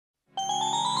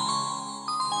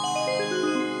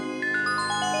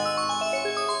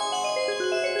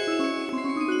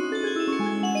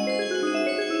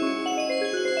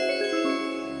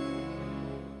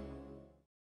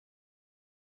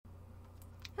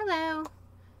Hello,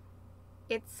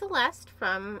 it's Celeste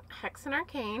from Hexen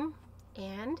Arcane,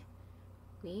 and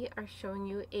we are showing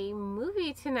you a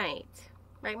movie tonight.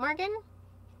 Right, Morgan?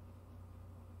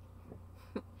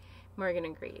 Morgan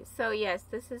agrees. So yes,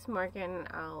 this is Morgan.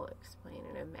 I'll explain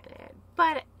in a minute.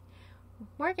 But,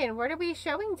 Morgan, what are we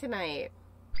showing tonight?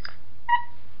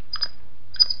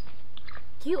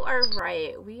 You are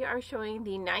right. We are showing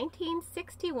the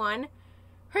 1961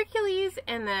 Hercules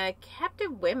and the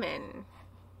Captive Women.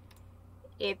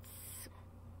 It's,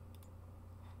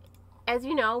 as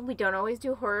you know, we don't always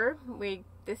do horror.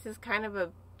 This is kind of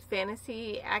a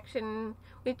fantasy action.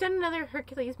 We've done another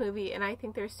Hercules movie, and I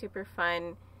think they're super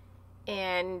fun.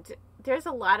 And there's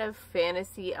a lot of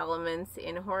fantasy elements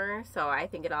in horror, so I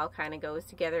think it all kind of goes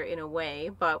together in a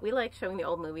way. But we like showing the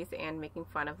old movies and making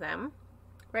fun of them.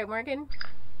 Right, Morgan?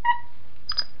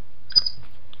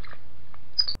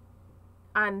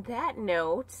 On that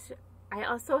note, I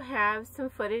also have some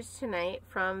footage tonight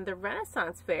from the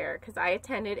Renaissance Fair because I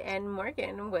attended and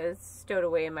Morgan was stowed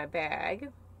away in my bag.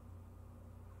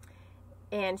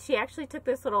 And she actually took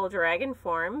this little dragon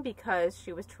form because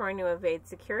she was trying to evade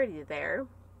security there.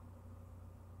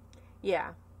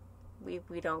 Yeah, we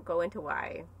don't go into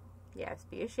why. Yes,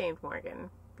 be ashamed, Morgan.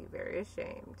 Be very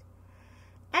ashamed.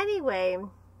 Anyway,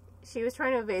 she was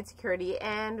trying to evade security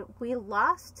and we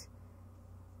lost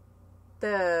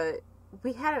the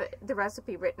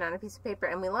recipe written on a piece of paper,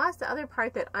 and we lost the other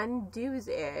part that undoes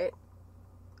it.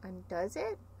 Undoes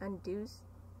it? Undoes?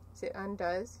 Is it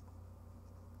undoes?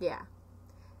 Yeah.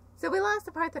 So we lost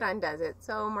the part that undoes it.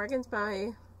 So Morgan's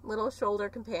my little shoulder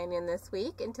companion this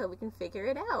week until we can figure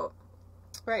it out.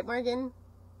 Right, Morgan?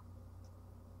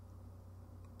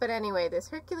 But anyway, this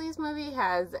Hercules movie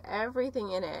has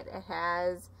everything in it. It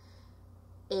has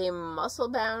a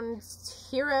muscle-bound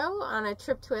hero on a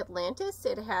trip to Atlantis.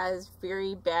 It has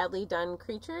very badly done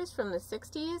creatures from the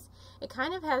 60s. It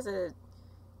kind of has a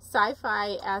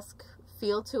sci-fi-esque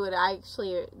feel to it.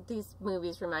 These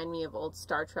movies remind me of old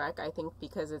Star Trek, I think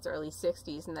because it's early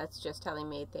 60s and that's just how they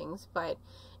made things. But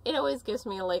it always gives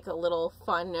me like a little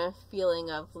fun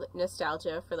feeling of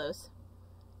nostalgia for those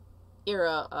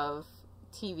era of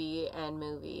TV and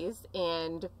movies.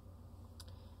 And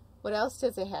what else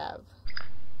does it have?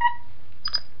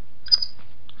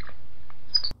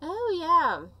 Oh,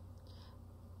 yeah.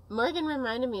 Morgan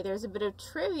reminded me there's a bit of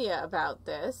trivia about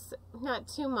this. Not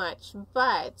too much,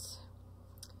 but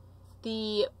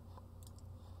the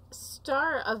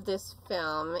star of this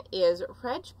film is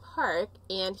Reg Park,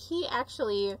 and he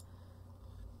actually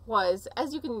was,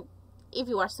 as you can, if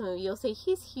you watch the movie, you'll say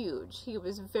he's huge. He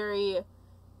was a very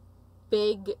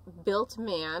big built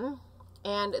man,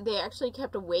 and they actually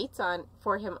kept weights on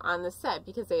for him on the set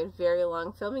because they had very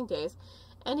long filming days.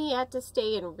 And he had to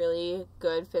stay in really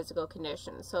good physical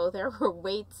condition. So there were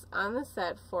weights on the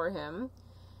set for him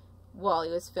while he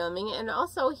was filming. And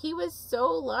also he was so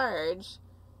large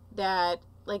that,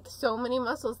 like, so many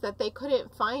muscles that they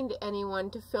couldn't find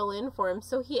anyone to fill in for him.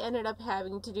 So he ended up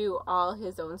having to do all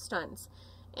his own stunts.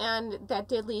 And that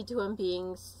did lead to him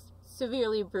being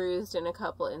severely bruised in a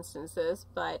couple instances.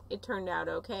 But it turned out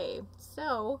okay.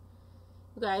 So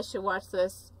you guys should watch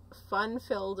this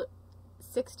fun-filled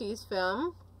 60s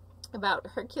film about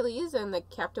Hercules and the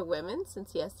captive women,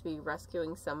 since he has to be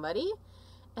rescuing somebody.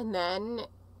 And then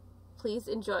please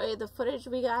enjoy the footage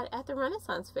we got at the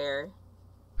Renaissance Fair.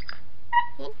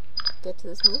 And get to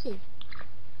this movie.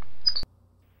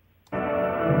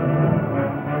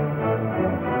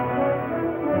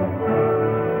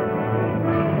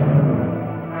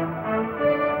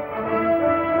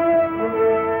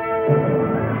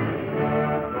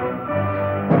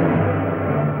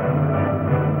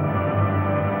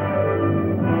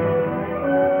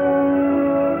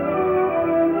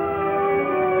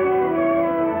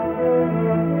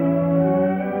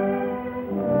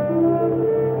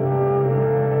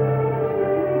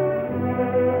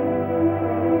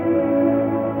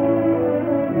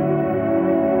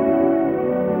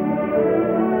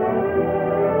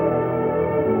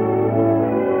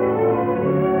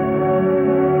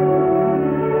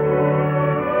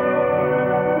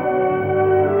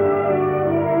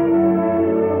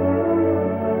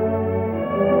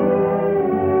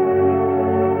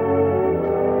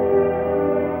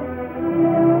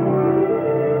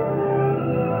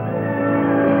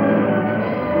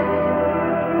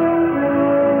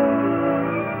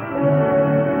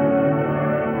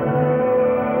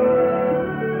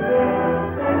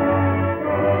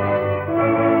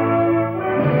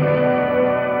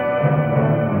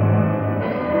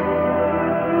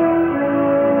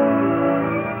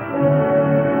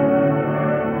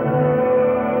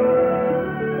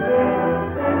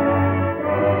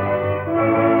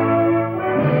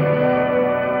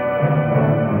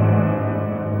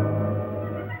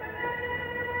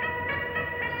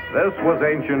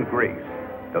 ancient Greece,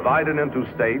 divided into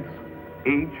states,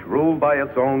 each ruled by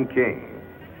its own king.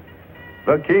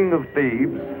 The king of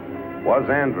Thebes was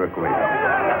Hercules.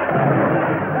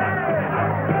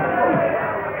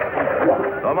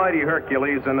 The mighty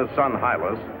Hercules and his son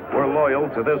Hylas were loyal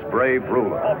to this brave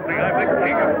ruler. I'm the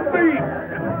king of Thebes!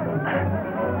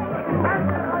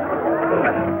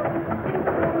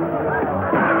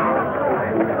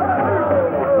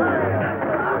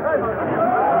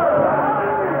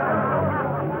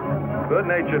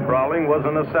 Good-natured brawling was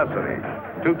a necessity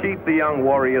to keep the young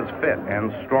warriors fit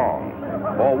and strong,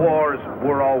 for wars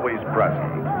were always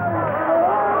present.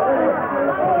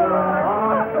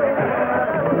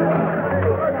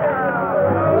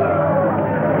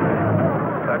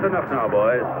 That's enough now,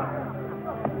 boys.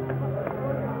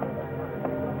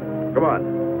 Come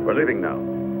on, we're leaving now.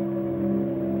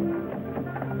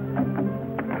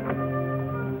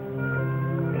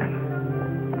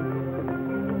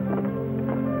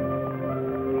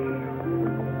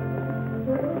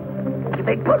 You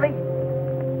big bully?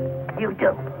 You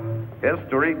do.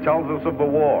 History tells us of the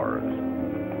wars.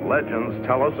 Legends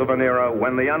tell us of an era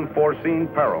when the unforeseen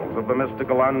perils of the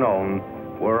mystical unknown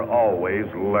were always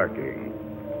lurking.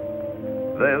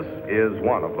 This is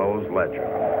one of those legends.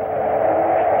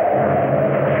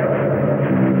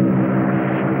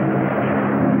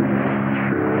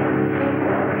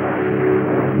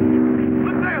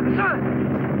 Look there, the sun!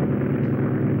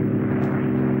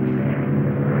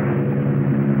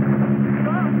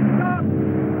 Stop!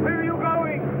 Where are you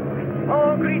going?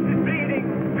 Oh, Greece is bleeding.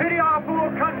 Pity our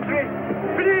poor country.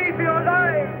 Flee for your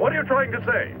lives. What are you trying to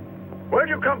say? Where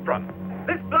do you come from?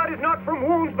 This blood is not from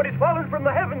wounds, but is fallen from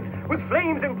the heavens, with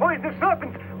flames and poisonous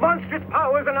serpents. Monstrous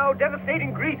powers are now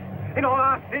devastating Greece. In all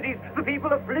our cities, the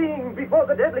people are fleeing before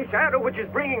the deadly shadow which is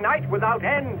bringing night without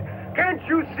end. Can't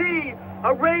you see?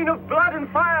 A rain of blood and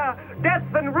fire, death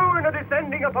and ruin are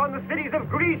descending upon the cities of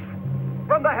Greece.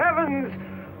 From the heavens!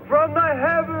 From the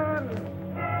heavens!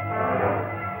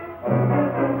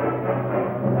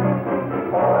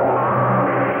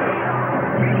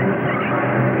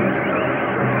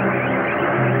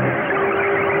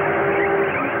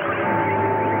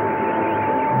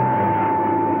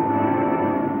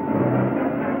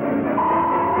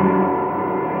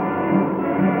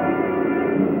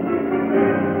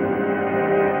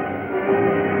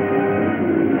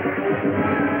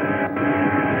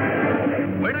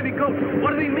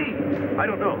 I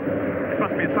don't know. It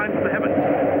must be a sign from the heavens.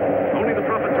 Only the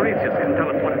prophet Renaissance can tell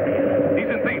us what it means. He's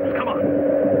in Thebes. Come on.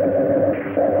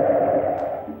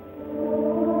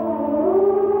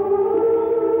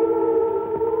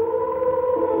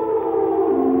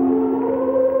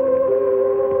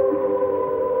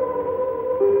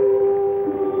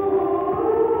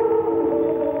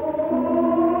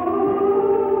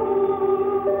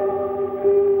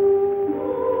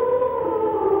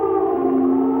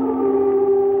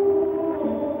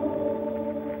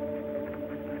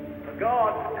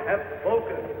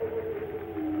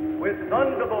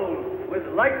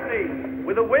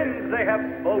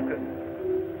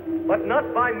 But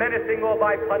not by menacing or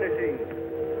by punishing,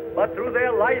 but through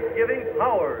their life-giving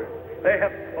powers they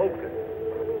have spoken.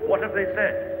 What have they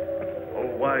said? O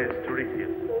wise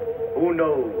Tiresias. Who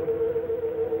knows?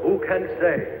 Who can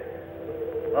say?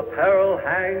 A peril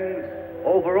hangs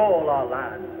over all our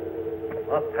land.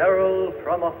 A peril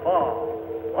from afar,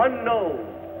 unknown.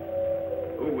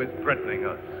 Who is threatening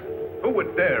us? Who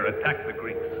would dare attack the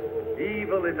Greeks?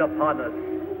 Evil is upon us.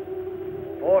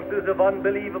 Forces of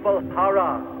unbelievable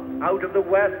horror out of the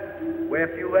west, where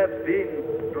few have been,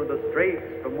 through the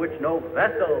straits from which no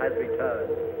vessel has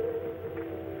returned.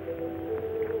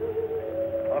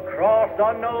 Across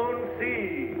unknown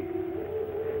seas,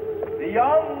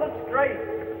 beyond the straits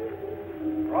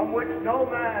from which no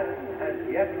man has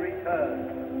yet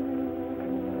returned.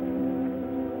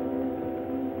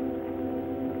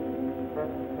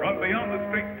 From beyond the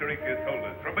straits, Tiresias told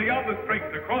us, from beyond the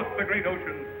straits, across the great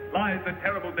ocean, lies the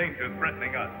terrible danger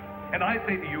threatening us. And I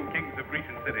say to you, kings of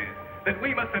Grecian cities, that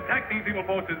we must attack these evil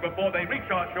forces before they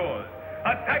reach our shores.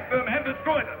 Attack them and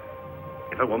destroy them.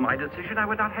 If it were my decision, I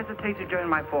would not hesitate to join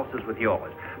my forces with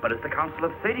yours. But it's the Council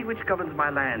of 30 which governs my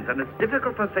lands, and it's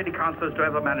difficult for 30 councillors to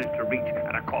ever manage to reach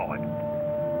an accord.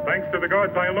 Thanks to the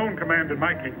gods, I alone command in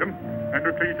my kingdom.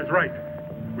 Hercules is right.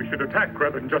 We should attack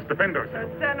rather than just defend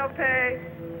ourselves. Xenope.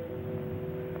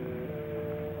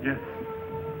 Yes.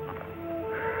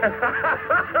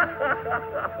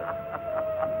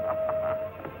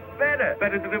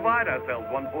 Better to divide ourselves.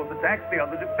 One force attacks, the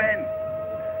other defends.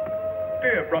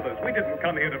 Dear brothers, we didn't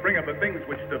come here to bring up the things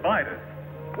which divide us.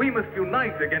 We must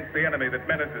unite against the enemy that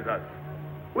menaces us.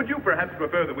 Would you perhaps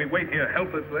prefer that we wait here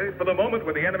helplessly for the moment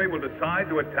when the enemy will decide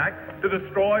to attack, to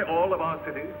destroy all of our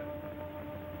cities?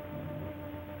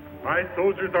 My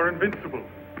soldiers are invincible,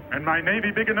 and my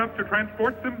navy big enough to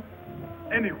transport them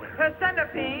anywhere. Her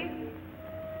centipede.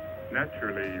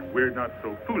 Naturally, we're not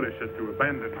so foolish as to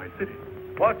abandon my city.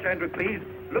 Watch, Andrew, please.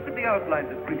 Look at the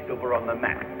outlines of Greece over on the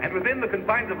map, and within the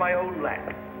confines of my own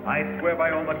land. I swear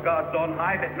by all the gods on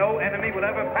high that no enemy will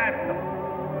ever pass them.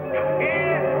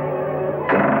 Here!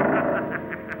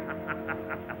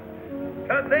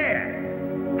 To there!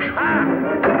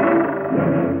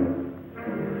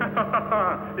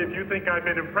 If you think I've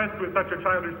been impressed with such a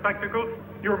childish spectacle,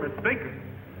 you're mistaken.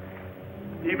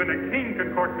 Even a king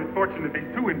can court misfortune if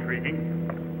he's too intriguing.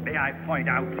 May I point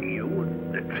out to you,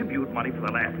 the tribute money for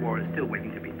the last war is still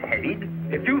waiting to be paid.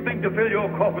 If you think to fill your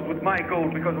coffers with my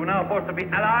gold because we're now forced to be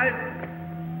allies,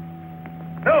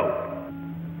 no!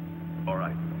 All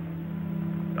right.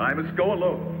 I must go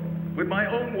alone, with my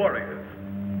own warriors,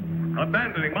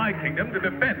 abandoning my kingdom to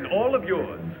defend all of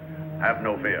yours. Have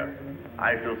no fear.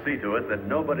 I shall see to it that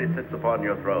nobody sits upon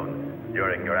your throne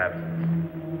during your absence.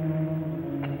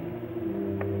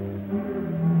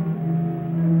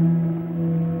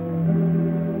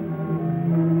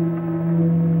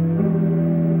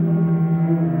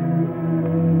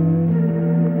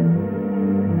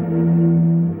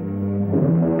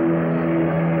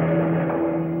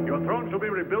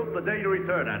 The day you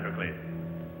return, Hercules.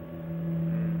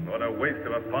 What a waste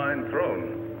of a fine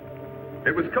throne.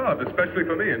 It was carved especially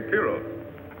for me in Pyrrho.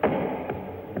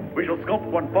 We shall sculpt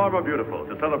one far more beautiful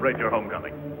to celebrate your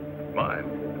homecoming. Mine?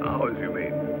 Ours, you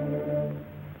mean?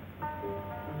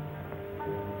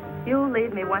 You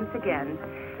leave me once again,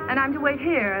 and I'm to wait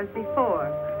here as before.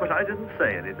 But I didn't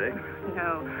say anything.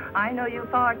 No, I know you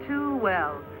far too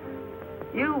well.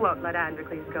 You won't let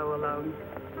Androcles go alone.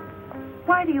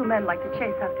 Why do you men like to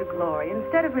chase after glory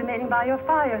instead of remaining by your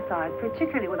fireside,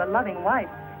 particularly with a loving wife,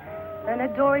 an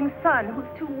adoring son who's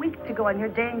too weak to go on your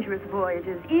dangerous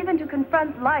voyages, even to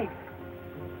confront life?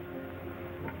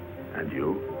 And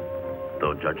you,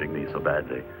 though judging me so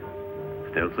badly,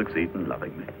 still succeed in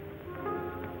loving me.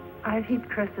 I've heaped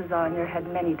curses on your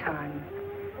head many times.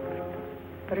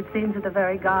 But it seems that the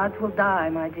very gods will die,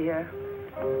 my dear,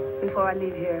 before I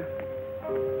leave here.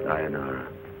 Dianara,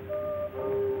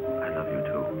 I love you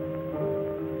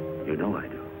too. You know I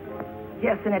do.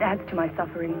 Yes, and it adds to my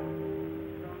suffering.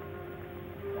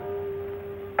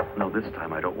 No, this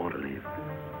time I don't want to leave.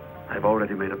 I've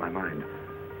already made up my mind.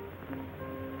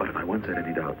 But if I once had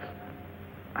any doubts,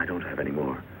 I don't have any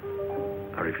more.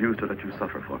 I refuse to let you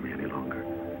suffer for me any longer.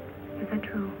 Is that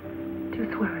true? Do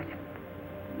you swear it?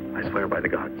 I swear by the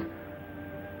gods.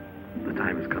 The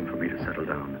time has come for me to settle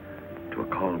down to a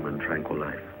calm and tranquil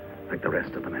life, like the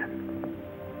rest of the men.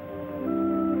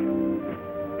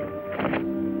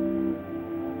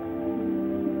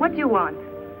 What do you want?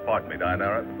 Pardon me,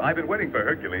 Dianara. I've been waiting for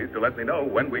Hercules to let me know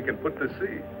when we can put to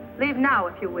sea. Leave now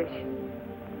if you wish.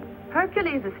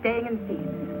 Hercules is staying in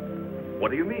Thebes.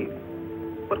 What do you mean?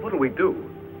 But what'll we do?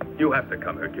 You have to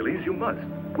come, Hercules. You must.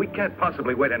 We can't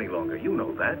possibly wait any longer. You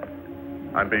know that.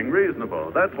 I'm being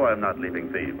reasonable. That's why I'm not leaving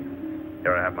Thebes.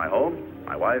 Here I have my home,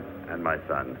 my wife, and my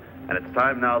son. And it's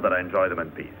time now that I enjoy them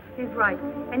in peace. He's right.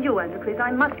 And you, Androcles,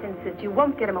 I must insist you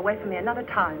won't get him away from me another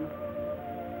time.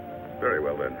 Very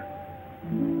well, then.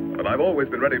 But I've always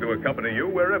been ready to accompany you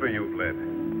wherever you've led,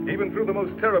 even through the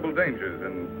most terrible dangers,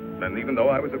 and even though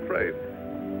I was afraid.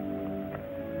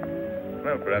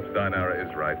 Well, perhaps Dianara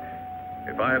is right.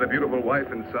 If I had a beautiful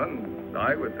wife and son,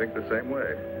 I would think the same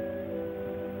way.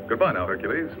 Goodbye now,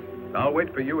 Hercules. I'll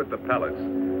wait for you at the palace.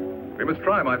 We must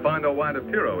try my fine old wine of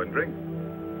Pyrrho and drink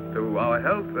to our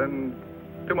health and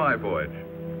to my voyage.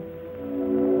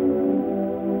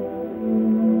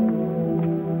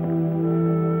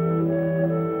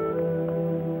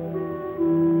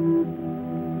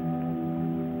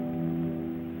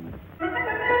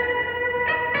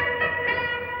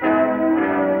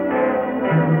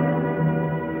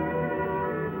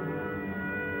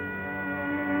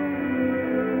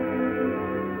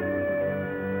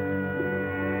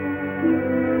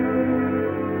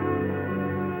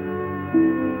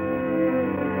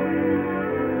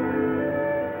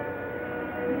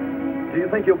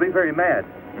 You'll be very mad.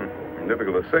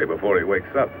 Difficult to say before he wakes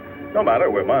up. No matter,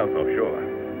 we're miles offshore.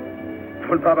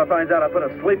 When Papa finds out I put a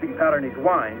sleeping powder in his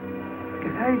wine.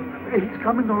 Hey, he's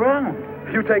coming around.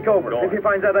 You take over. If he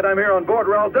finds out that I'm here on board,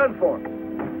 we're all done for.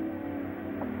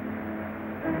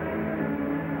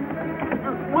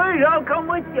 Wait, I'll come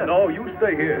with you. No, you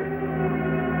stay here.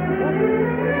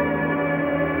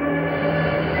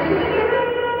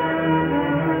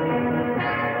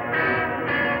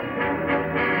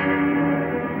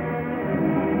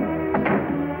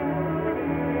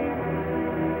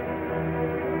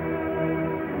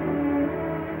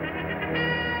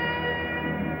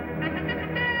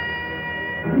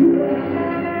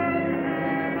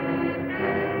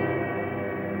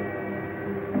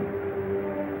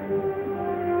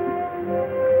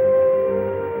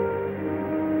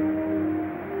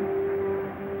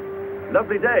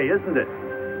 Lovely day, isn't it?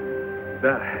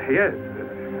 Yes.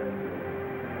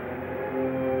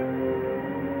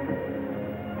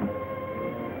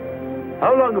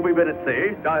 How long have we been at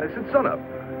sea? Since sunup.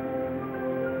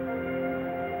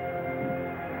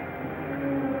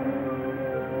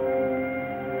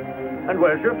 And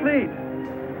where's your fleet?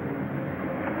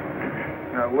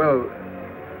 Well...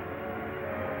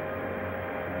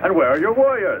 And where are your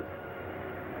warriors?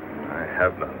 I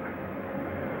have none.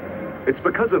 It's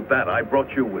because of that I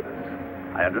brought you with us.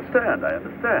 I understand.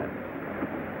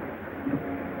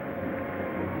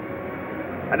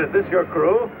 And is this your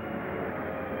crew?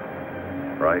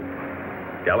 Right.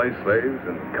 Galley slaves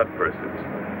and cut purses.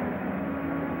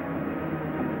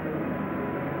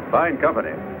 Fine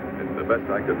company. It's the best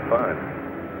I could find.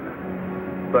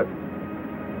 But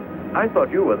I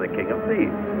thought you were the king of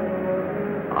thieves.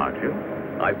 Aren't you?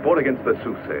 I fought against the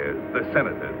soothsayers, the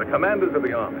senators, the commanders of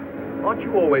the army. Aren't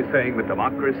you always saying that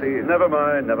democracy is... Never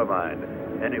mind.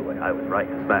 Anyway, I was right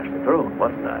to smash the throne,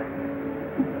 wasn't I?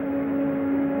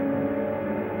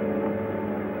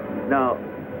 Now,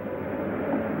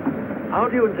 how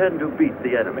do you intend to beat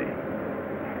the enemy?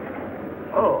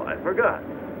 Oh, I forgot.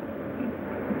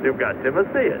 You've got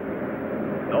Timotheus.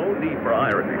 No need for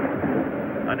irony.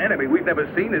 An enemy we've never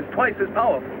seen is twice as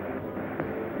powerful.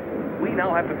 We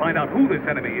now have to find out who this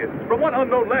enemy is. From what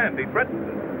unknown land he threatens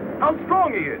us. How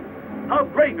strong he is. How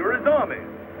great are his armies.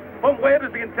 From where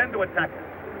does he intend to attack us?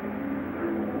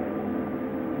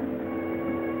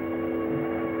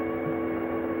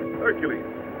 Hercules,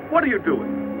 what are you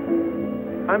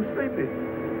doing? I'm sleepy.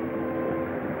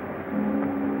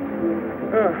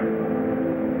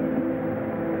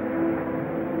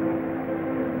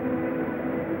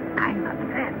 I'm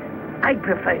upset. I'd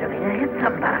prefer to hit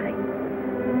somebody.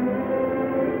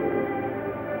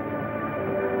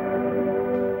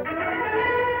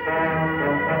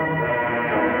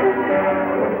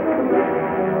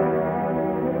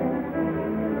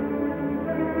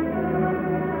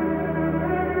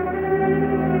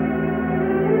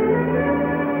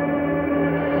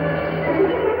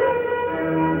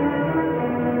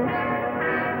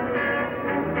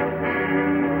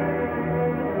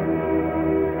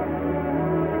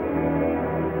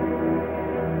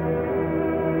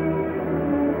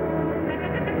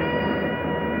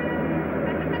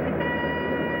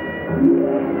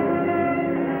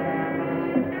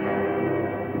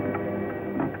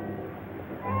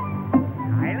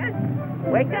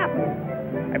 Wake up.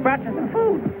 I brought you some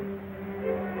food.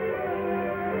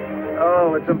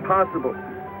 Oh, it's impossible.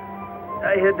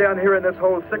 I hid down here in this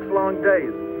hole 6 long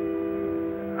days.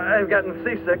 I've gotten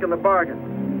seasick in the bargain.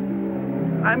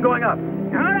 I'm going up.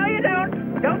 No, you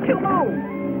don't. Don't you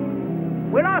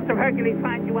move. We'll also Hercules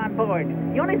find you on board.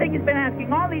 The only thing he's been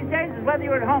asking all these days is whether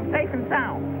you're at home safe and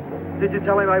sound. Did you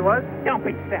tell him I was? Don't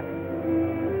be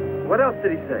silly. What else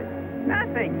did he say?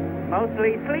 Nothing.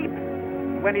 Mostly sleep.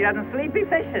 When he doesn't sleep, he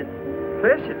fishes.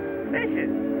 Fishes? Fishes.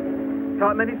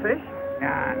 Caught many fish?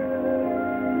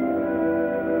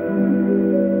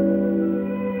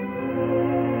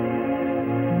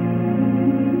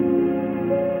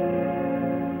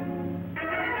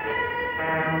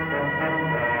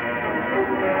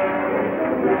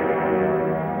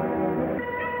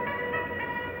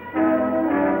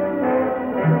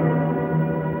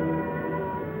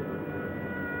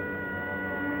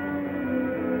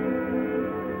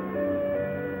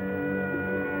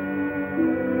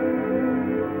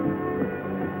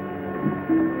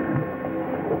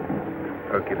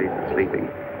 Hercules is sleeping.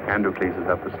 Hercules is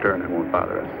up astern and won't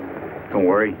bother us. Don't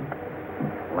worry.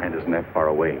 Land isn't that far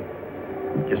away.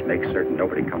 Just make certain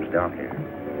nobody comes down here.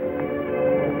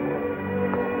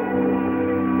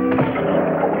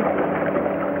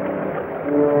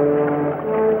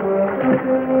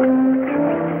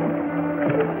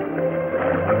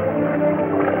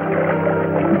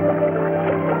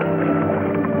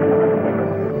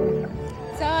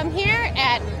 So I'm here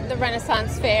at the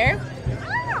Renaissance Fair,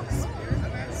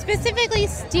 specifically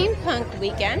steampunk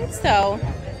weekend, so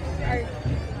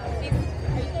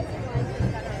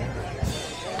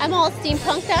I'm all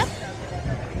steampunked up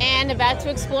and about to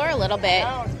explore a little bit.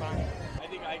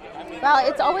 Well,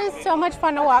 it's always so much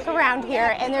fun to walk around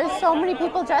here, and there's so many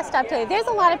people dressed up today. There's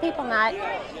a lot of people not.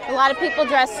 A lot of people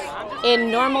dressed in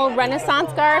normal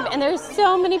Renaissance garb, and there's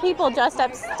so many people dressed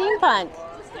up steampunk.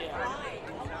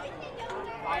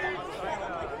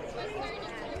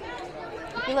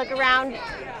 If you look around,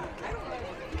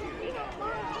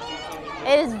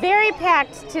 It is very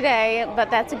packed today, but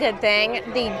that's a good thing.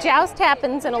 The joust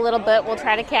happens in a little bit. We'll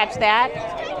try to catch that.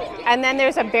 And then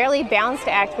there's a barely balanced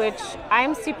act, which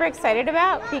I'm super excited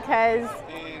about because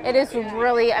it is a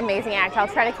really amazing act. I'll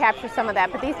try to capture some of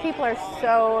that, but these people are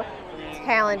so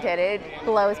talented. It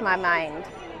blows my mind.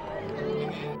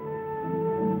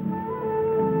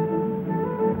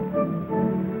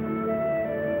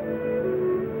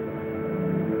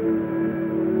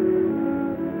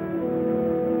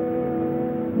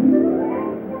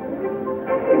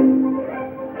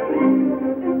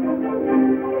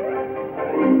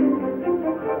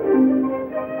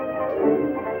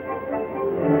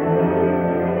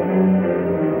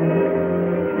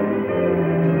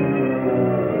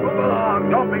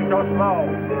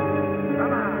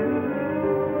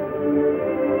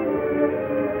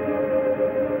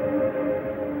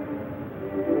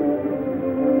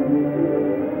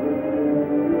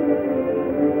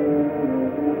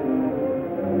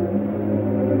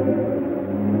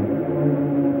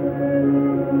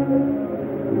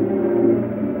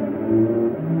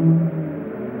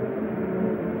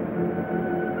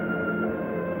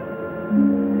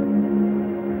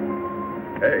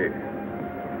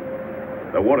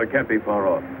 The water can't be far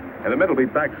off, and the men will be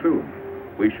back soon.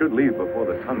 We should leave before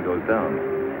the sun goes down.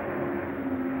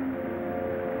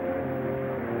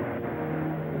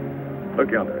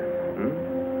 Look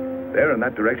yonder. There in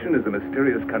that direction is a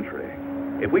mysterious country.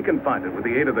 If we can find it with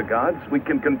the aid of the gods, we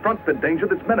can confront the danger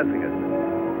that's menacing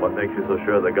us. What makes you so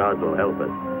sure the gods will help us?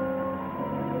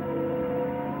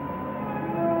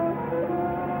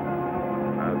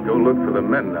 I'll go look for the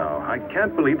men now. I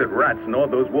can't believe that rats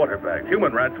gnawed those water bags.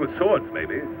 Human rats with swords,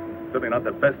 maybe. Certainly not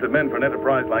the best of men for an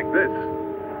enterprise like this.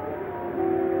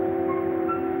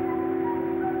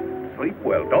 Sleep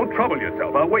well. Don't trouble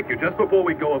yourself. I'll wake you just before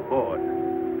we go aboard.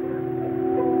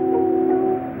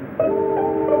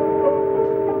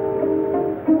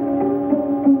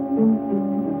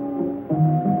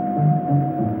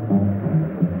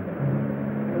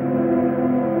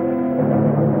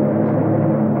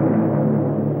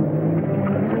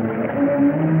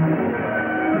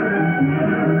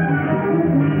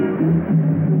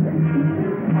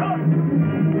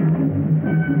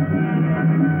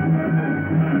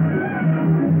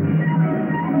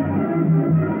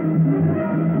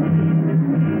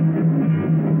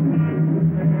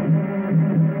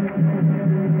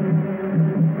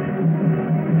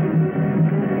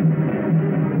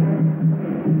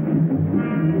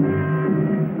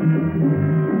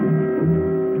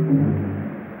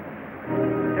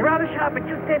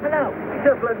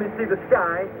 The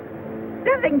sky.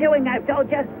 Nothing doing, I've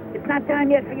told you. It's not time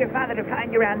yet for your father to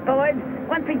find you on board.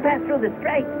 Once we pass through the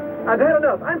strait. I've had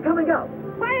enough. I'm coming up.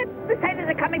 Quiet! The sailors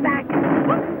are coming back.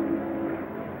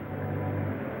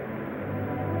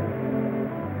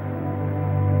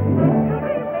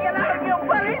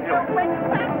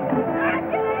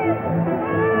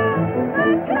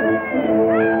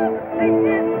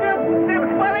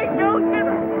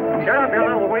 Shut up, you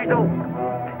little weasel.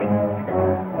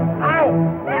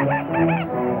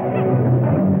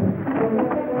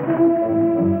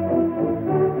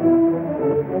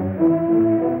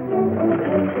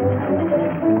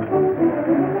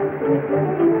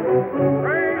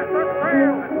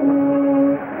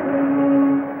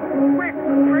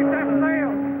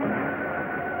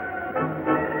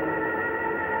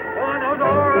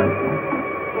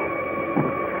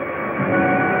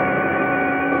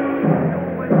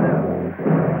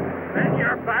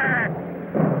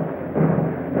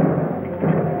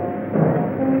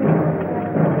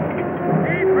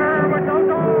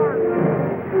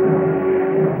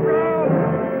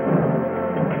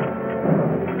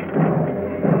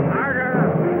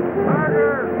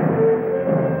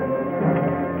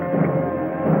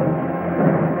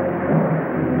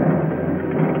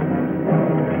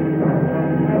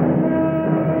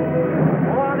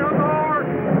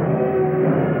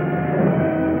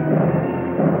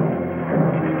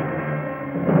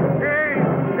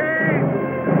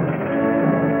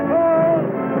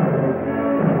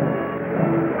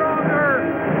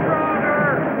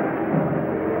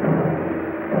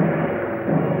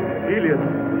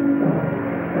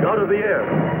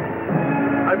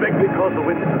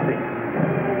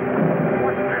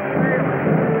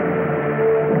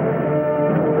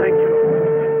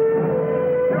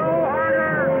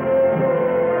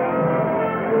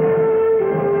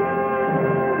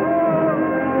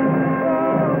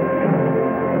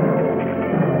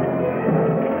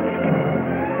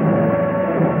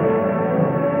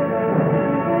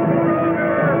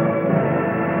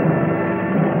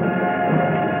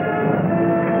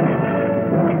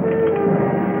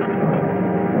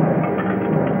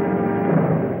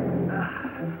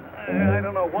 I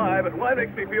don't know why, but why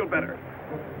makes me feel better.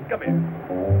 Come in.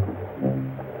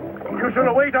 You should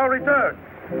await our return,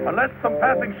 unless some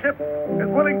passing ship is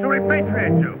willing to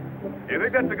repatriate you. You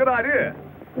think that's a good idea?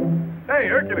 Hey,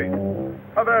 Hercules.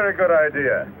 A very good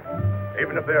idea.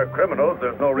 Even if they are criminals,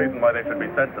 there's no reason why they should be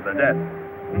sent to the death.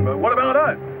 But what about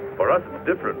us? For us, it's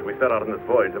different. We set out on this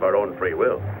voyage of our own free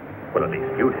will. Well, at least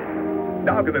you did.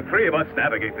 How can the three of us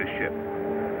navigate this ship?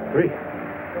 Three?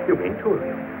 You mean two of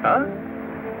you? Huh?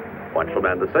 One shall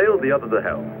man the sails, the other the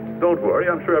helm. Don't worry,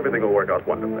 I'm sure everything will work out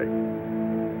wonderfully.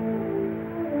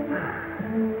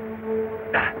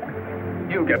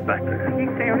 You get back there. He's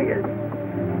serious.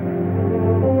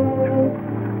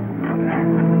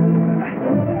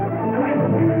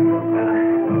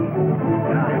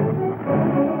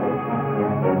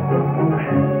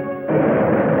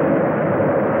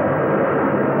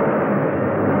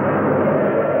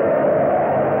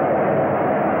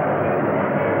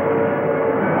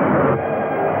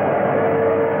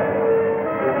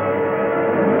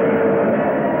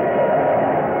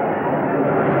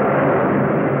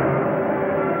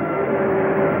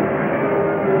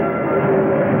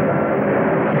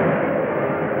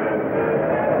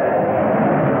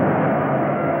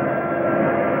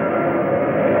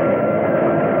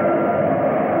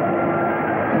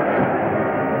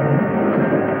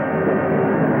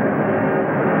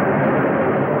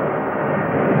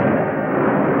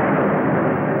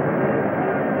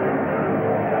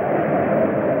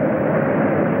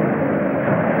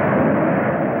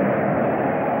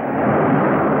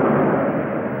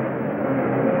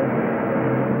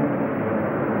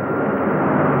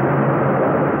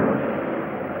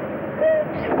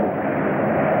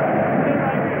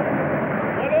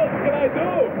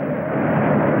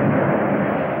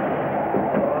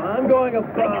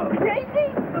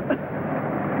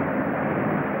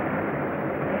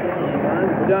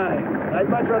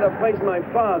 My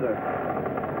father.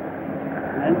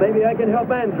 And maybe I can help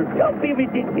Andrew. Don't be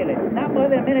ridiculous. Not more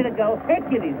than a minute ago,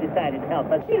 Hercules decided to help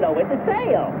us. You know, with the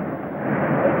sail.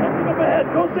 There's something up ahead.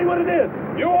 Go see what it is.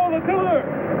 You all the tiller!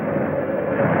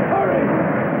 Hurry!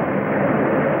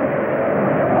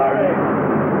 Hurry!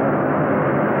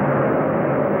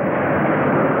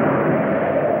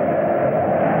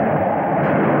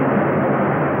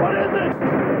 What is it?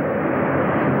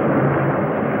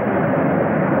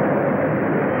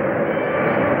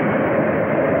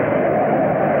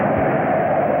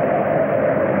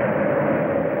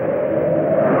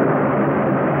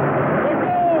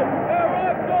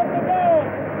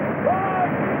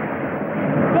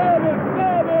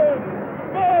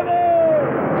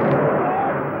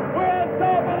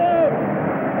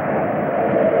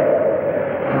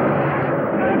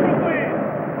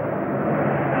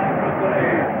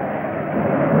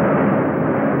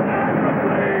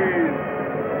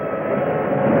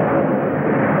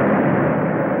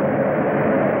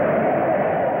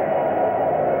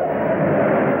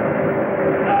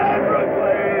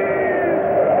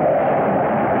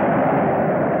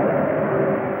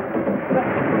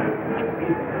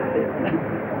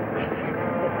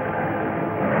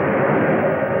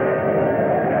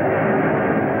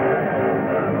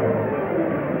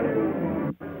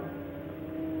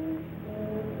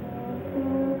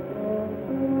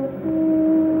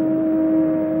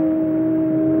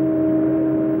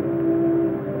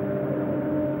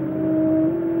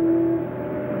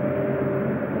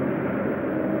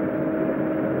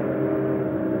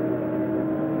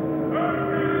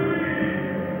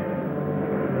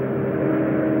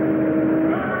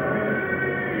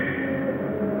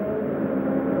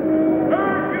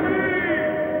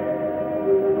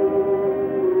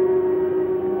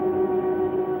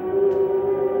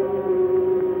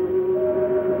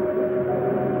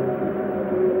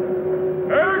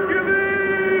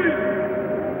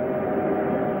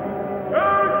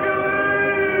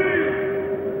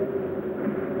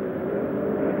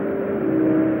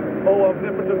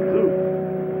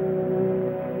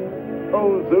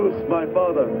 My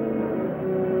father,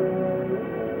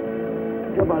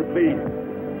 hear my plea.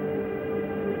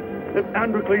 If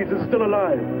Androcles is still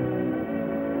alive,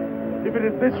 if it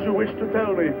is this you wish to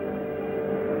tell me,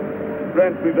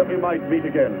 grant me that we might meet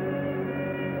again.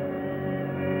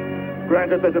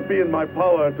 Grant it that it be in my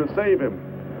power to save him.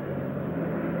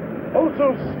 O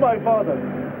Zeus, my father,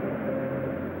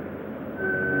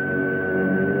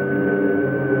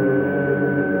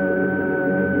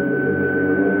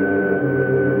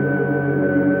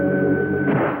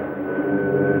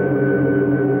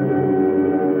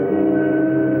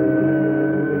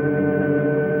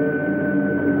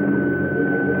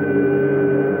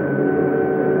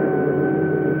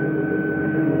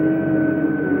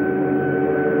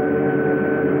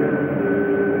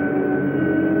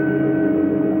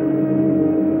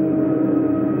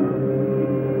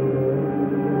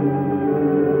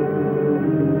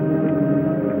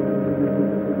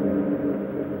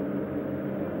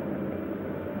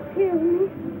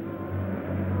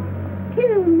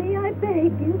 kill me, I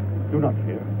beg you. Do not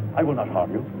fear. I will not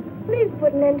harm you. Please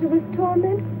put an end to this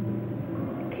torment.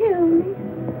 Kill me.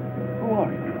 Who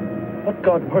are you? What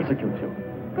god persecutes you?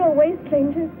 Go away,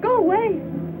 stranger. Go away.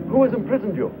 Who has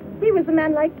imprisoned you? He was a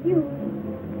man like you.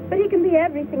 But he can be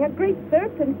everything. A great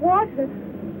serpent, water,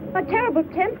 a terrible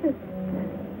tempest.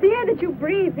 The air that you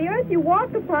breathe, the earth you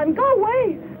walk upon. Go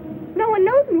away. No one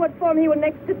knows in what form he will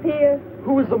next appear.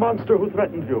 Who is the monster who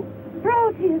threatens you?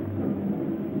 Proteus.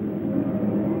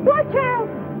 Watch out!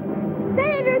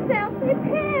 Save yourself! It's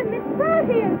him! It's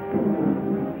Proteus!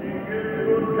 He gives you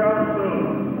good counsel.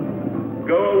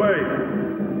 Go away.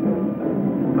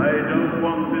 I don't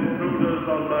want intruders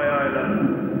on my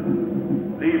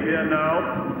island. Leave here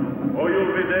now, or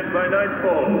you'll be dead by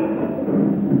nightfall.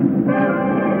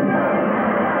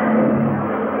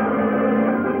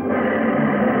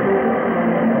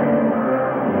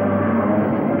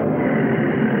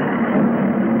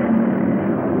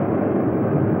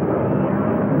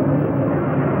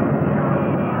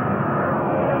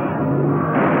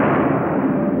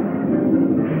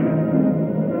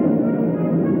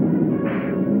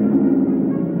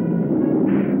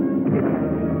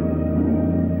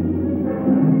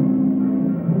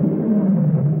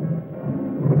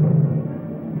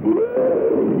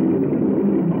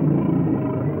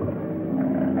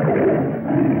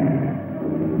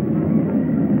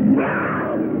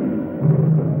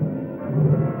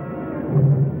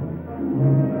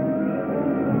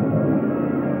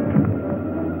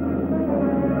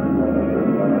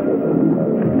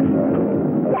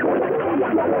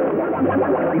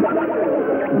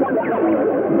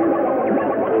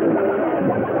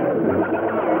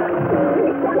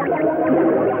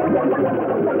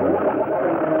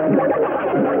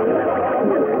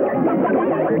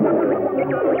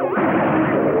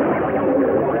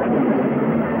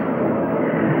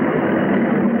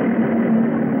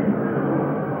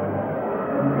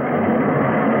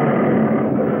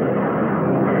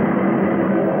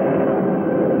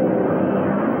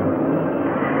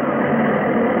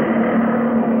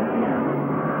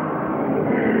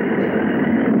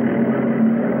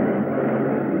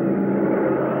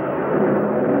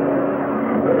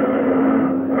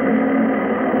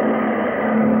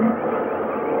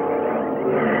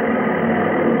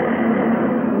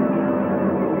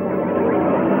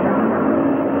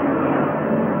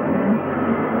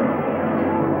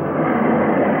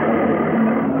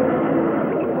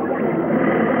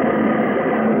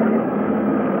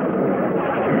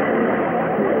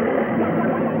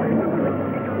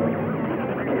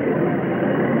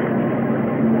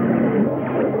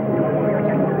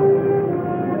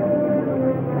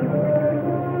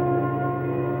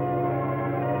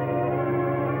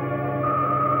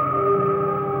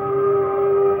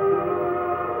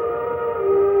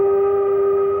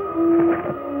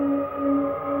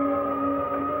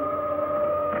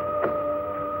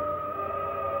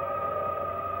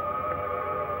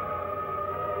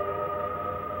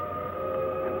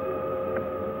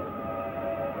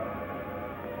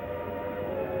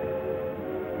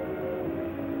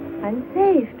 I'm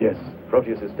saved. Yes,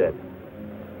 Proteus is dead.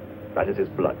 That is his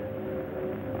blood.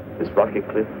 This rocky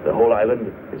cliff, the whole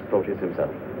island, is Proteus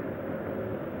himself.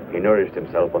 He nourished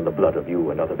himself on the blood of you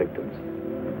and other victims.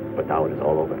 But now it is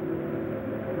all over.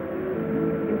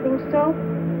 You think so?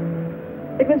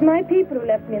 It was my people who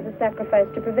left me as a sacrifice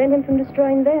to prevent him from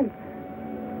destroying them.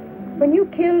 When you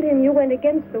killed him, you went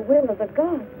against the will of the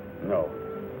gods. No.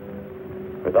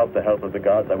 Without the help of the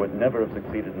gods, I would never have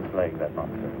succeeded in slaying that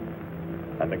monster.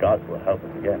 And the gods will help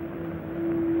us again.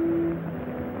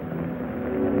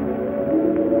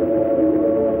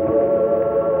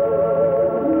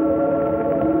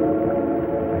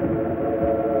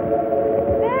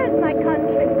 There's my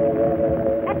country.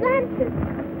 Atlantis.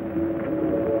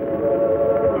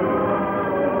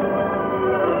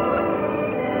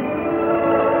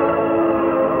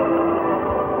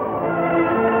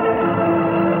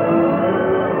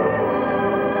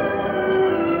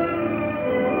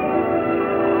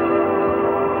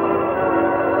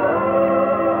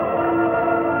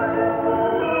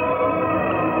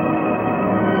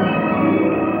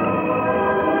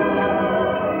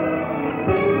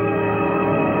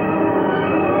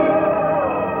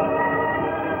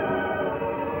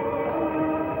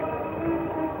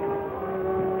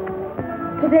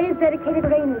 Today is dedicated to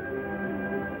Renaissance.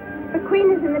 The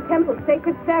queen is in the temple's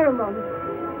sacred ceremony.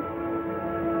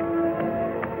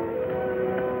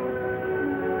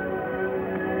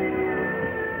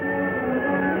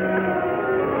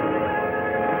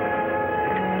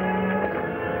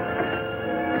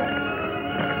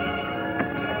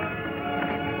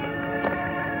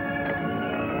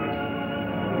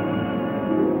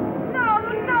 No,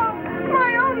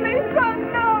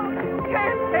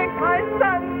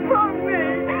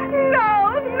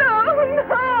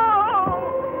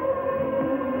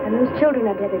 children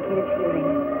are dedicated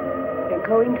healings. They're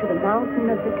going to the mountain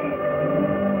of the dead.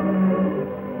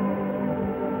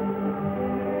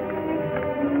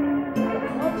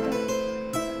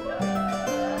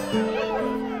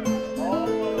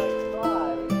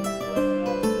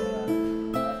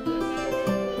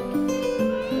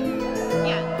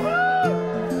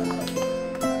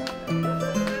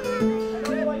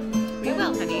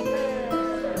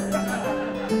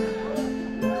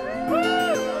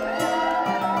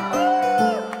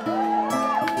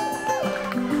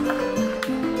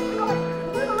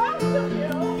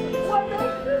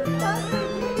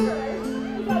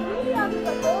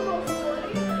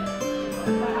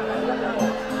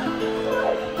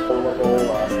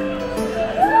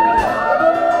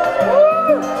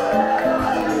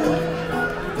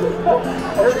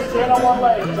 Stand on one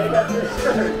leg, take out your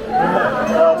shirt.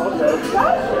 Okay.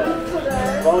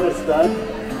 Bonus stunt.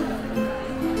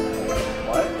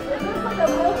 What?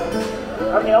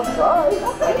 I mean, I'll try.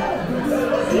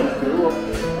 Seems to.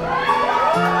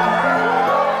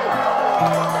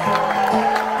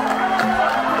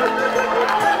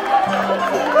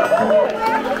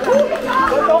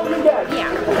 That's all you get.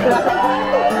 Yeah.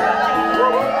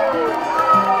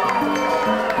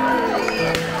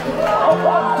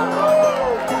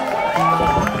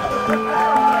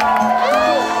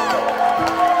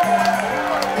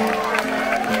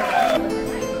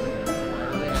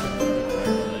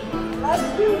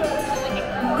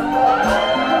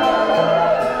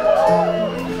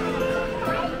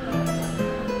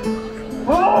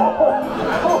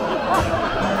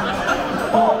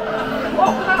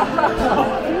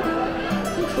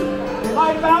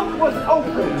 My mouth was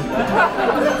open.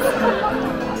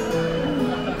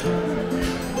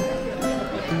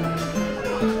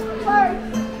 First,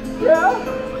 yeah?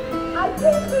 I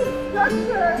think this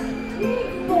structure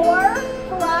needs more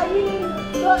flying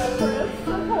buttress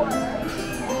support.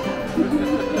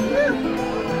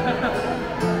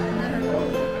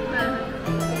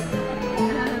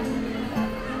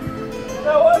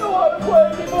 No, I don't want to play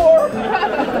anymore.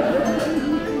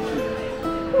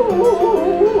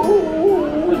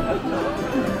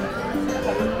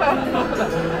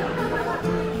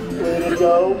 Way to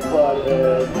go,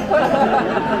 butthead.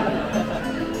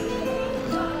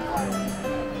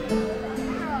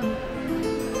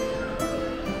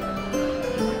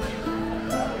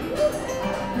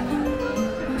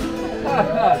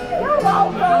 You're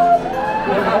welcome.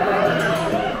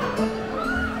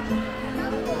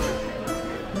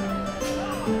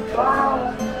 Wow.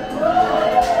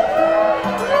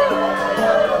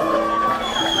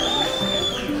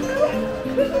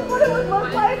 This is what it would look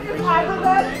like if I was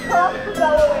at crossed to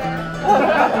Delaware.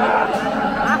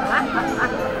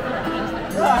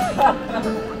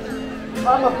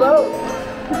 I'm a boat.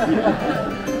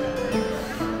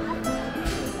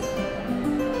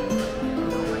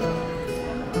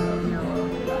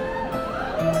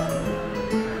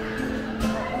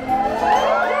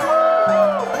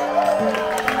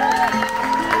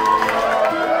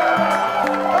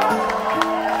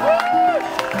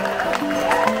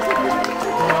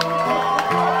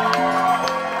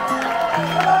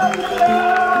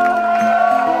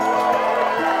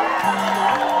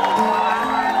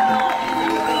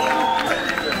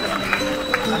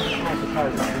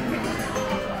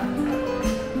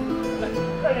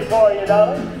 Ready for you,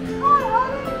 darling. Hi,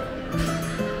 honey.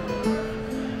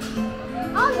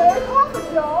 I'm very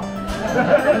confident, y'all.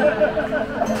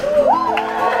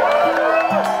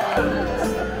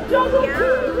 Jungle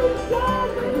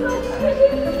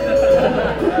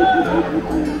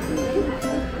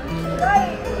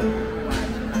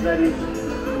Ready.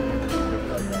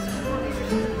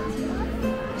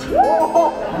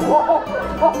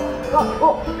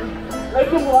 Make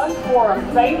him lunge for him.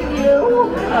 Thank you.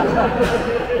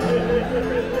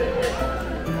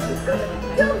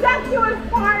 So that's you as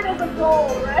far as a goal,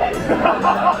 right?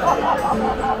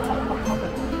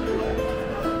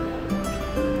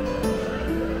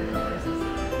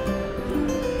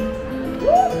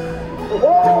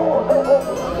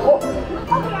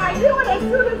 Okay, I knew it as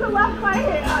soon as I left my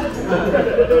hand.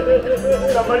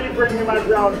 Somebody bring me my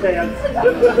brown pants.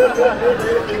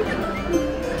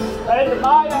 And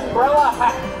my umbrella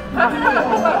hat.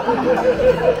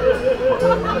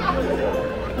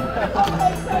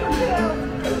 Okay, thank you.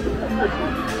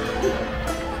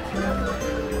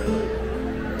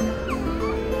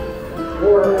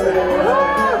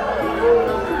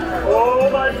 Oh,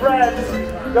 my friends,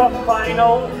 the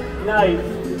final night.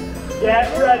 Get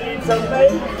ready to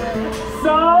make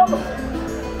some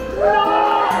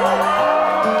noise!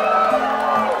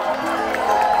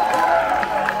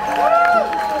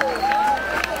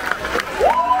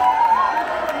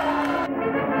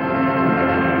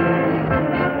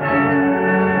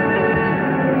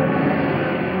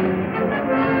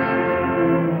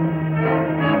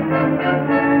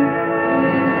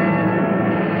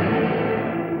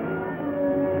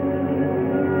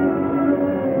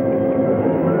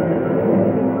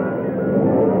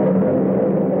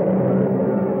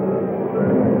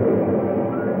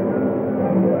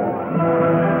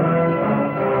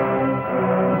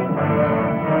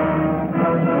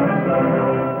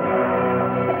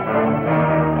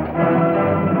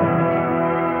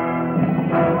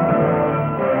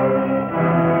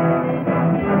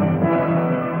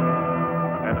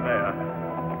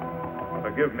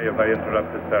 if I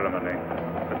interrupt the ceremony,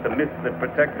 but the mists that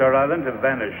protect our island have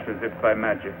vanished as if by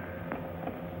magic.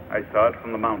 I saw it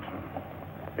from the mountain.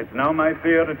 It's now my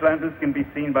fear Atlantis can be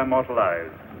seen by mortal eyes.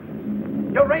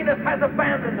 Uranus has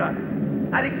abandoned us.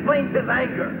 That explains his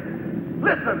anger.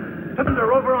 Listen to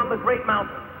thunder over on the great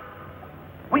mountain.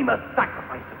 We must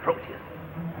sacrifice to Proteus.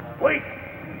 Wait!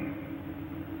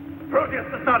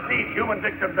 Proteus does not need human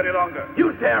victims any longer.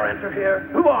 You dare enter here?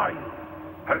 Who are you?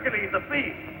 Hercules the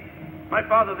thief. My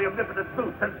father, the omnipotent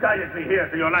Zeus, has guided me here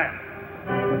to your land.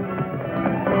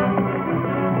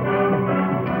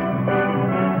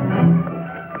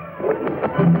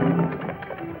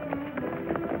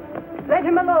 Let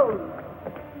him alone.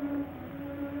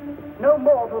 No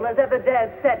mortal has ever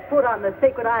dared set foot on the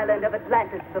sacred island of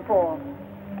Atlantis before.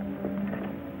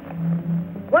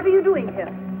 What are you doing here?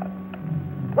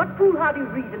 What foolhardy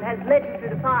reason has led you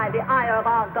to defy the ire of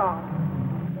our gods?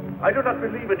 I do not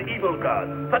believe in evil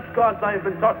gods. Such gods I have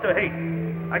been taught to hate.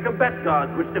 I combat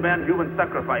gods which demand human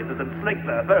sacrifices and slake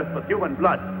their thirst with human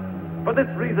blood. For this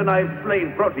reason I have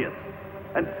slain Proteus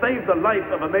and saved the life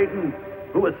of a maiden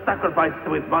who was sacrificed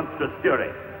to his monstrous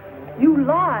fury. You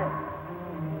lie.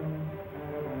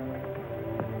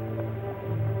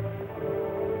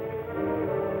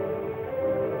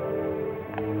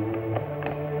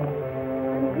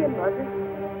 Dear Mother,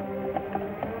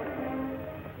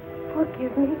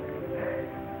 forgive me.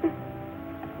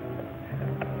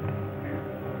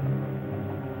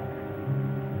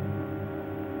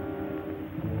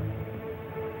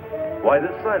 Why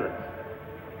this silence?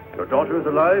 Your daughter is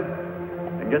alive,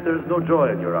 and yet there is no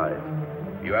joy in your eyes.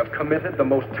 You have committed the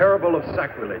most terrible of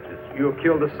sacrileges. You have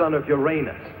killed the son of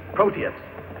Uranus, Proteus,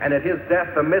 and at his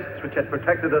death the mists which had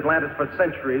protected Atlantis for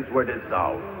centuries were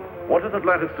dissolved. What is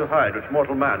Atlantis to hide which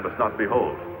mortal man must not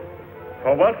behold?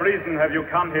 For what reason have you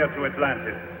come here to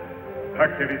Atlantis?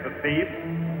 Hercules the thief?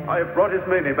 I have brought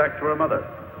Ismene back to her mother.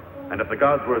 And if the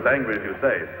gods were as angry as you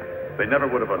say, they never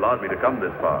would have allowed me to come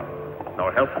this far,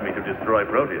 nor helped me to destroy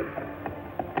Proteus.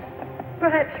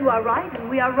 Perhaps you are right and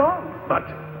we are wrong. But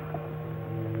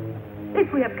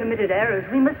if we have committed errors,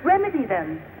 we must remedy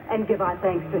them and give our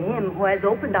thanks to him who has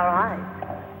opened our eyes.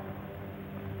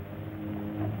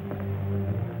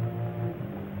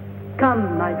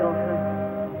 Come, my daughter.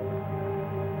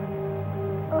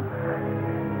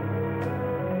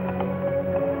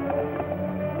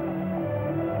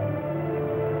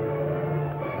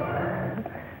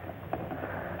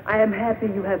 I am happy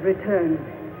you have returned.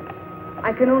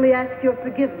 I can only ask your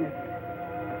forgiveness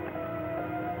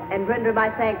and render my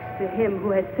thanks to him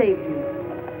who has saved you.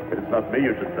 it is not me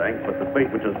you should thank, but the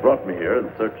fate which has brought me here in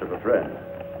search of a friend.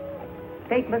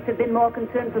 Fate must have been more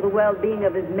concerned for the well-being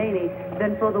of Ismene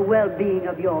than for the well-being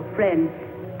of your friend,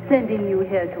 sending you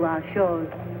here to our shores.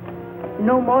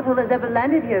 No mortal has ever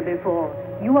landed here before.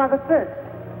 You are the first.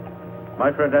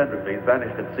 My friend Hercules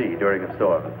vanished at sea during a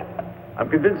storm. I'm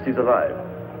convinced he's alive,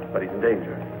 but he's in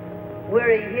danger. Were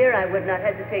he here, I would not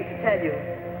hesitate to tell you.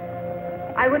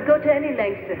 I would go to any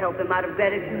lengths to help him out of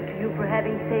gratitude to you for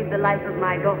having saved the life of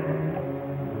my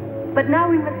daughter. But now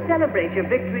we must celebrate your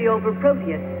victory over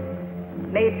Proteus.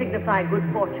 May it signify good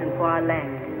fortune for our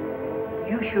land.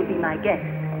 You shall be my guest.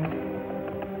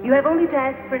 You have only to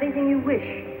ask for anything you wish,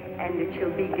 and it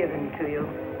shall be given to you.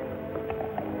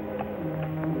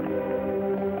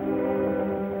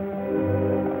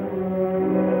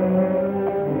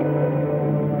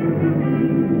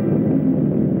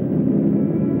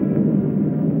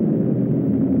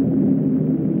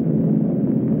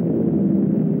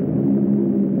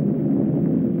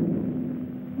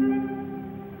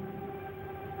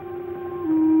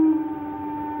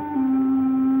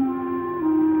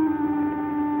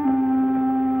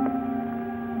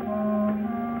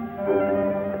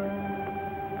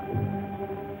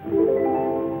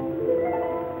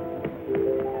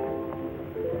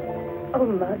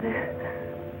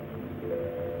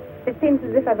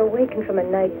 I've awakened from a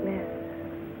nightmare.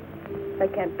 I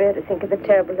can't bear to think of the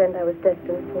terrible end I was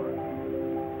destined for.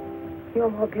 You're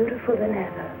more beautiful than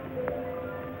ever.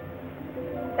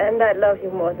 And I love you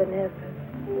more than ever.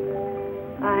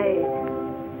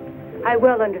 I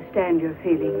well understand your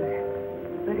feelings.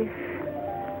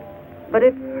 But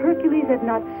if Hercules had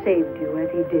not saved you as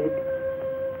he did,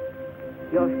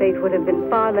 your fate would have been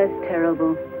far less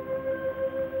terrible.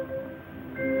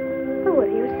 But what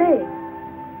are you saying?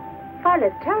 Far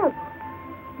less terrible.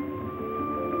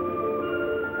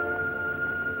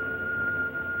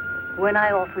 When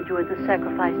I offered you as a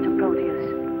sacrifice to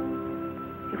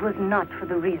Proteus, it was not for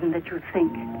the reason that you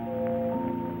think.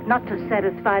 Not to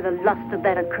satisfy the lust of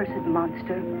that accursed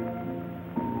monster.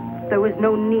 There was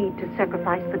no need to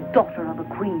sacrifice the daughter of a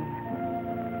queen.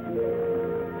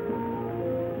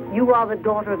 You are the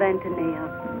daughter of Antonia.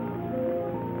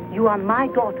 You are my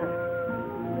daughter.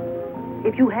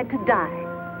 If you had to die,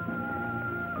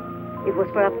 it was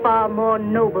for a far more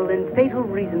noble and fatal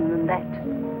reason than that.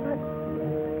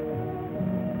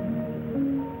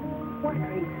 What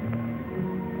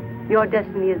reason? Your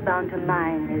destiny is bound to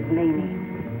mine as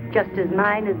Mamie, just as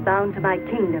mine is bound to my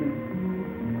kingdom.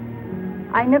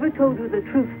 I never told you the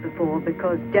truth before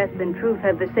because death and truth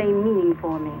have the same meaning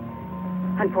for me.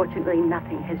 Unfortunately,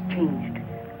 nothing has changed.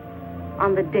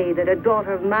 On the day that a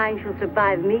daughter of mine shall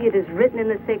survive me, it is written in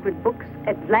the sacred books,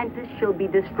 Atlantis shall be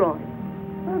destroyed.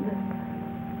 Mother,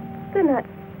 then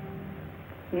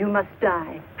You must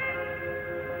die.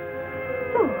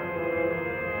 No.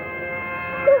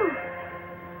 No.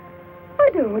 I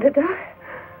don't want to die.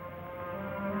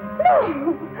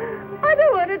 No. I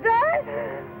don't want to die.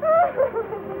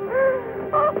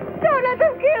 Oh, don't let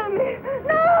them kill me.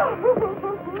 No.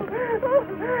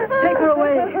 Take her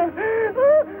away.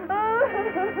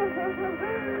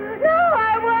 No,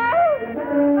 I won't.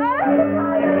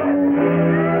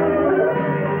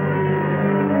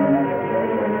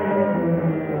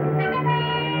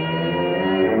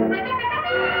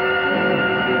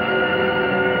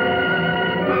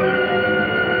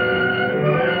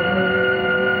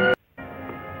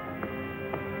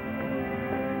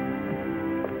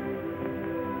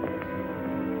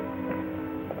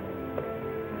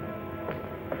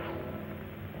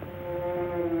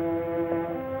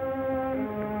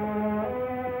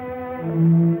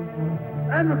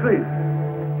 Hercules!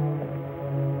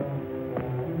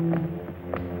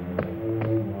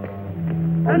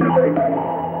 Hercules!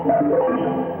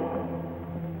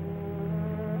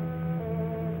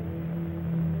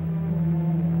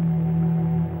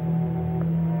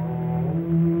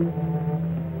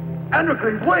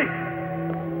 Hercules, wait!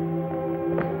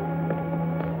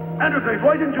 Hercules,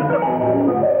 why didn't you stop?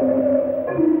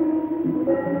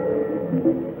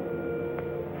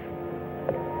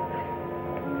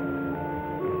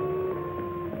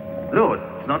 No,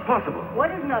 it's not possible.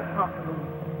 What is not possible?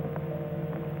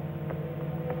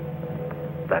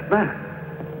 That man.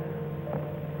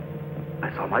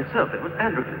 I saw myself. It was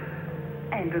Androcles.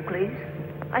 Androcles?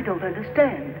 I don't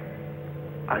understand.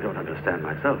 I don't understand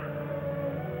myself.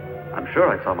 I'm sure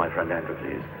I saw my friend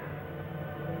Androcles.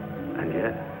 And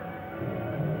yet...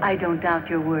 I don't doubt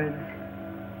your words.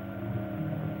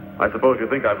 I suppose you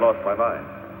think I've lost my mind.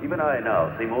 Even I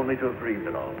now seem only to have dreamed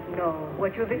it all. No,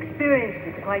 what you've experienced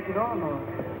is quite normal.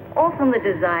 Often the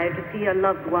desire to see a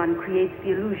loved one creates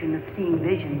the illusion of seeing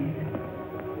visions.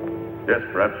 Yes,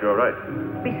 perhaps you're right.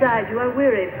 Besides, you are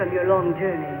weary from your long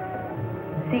journey.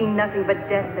 Seeing nothing but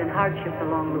death and hardship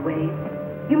along the way,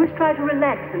 you must try to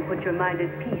relax and put your mind at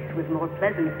peace with more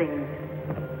pleasant things.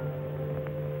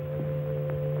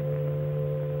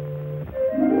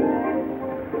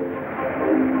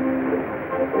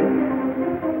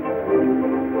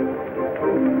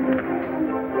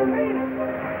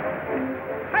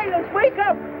 Wake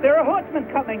up! There are horsemen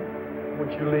coming.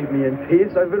 Won't you leave me in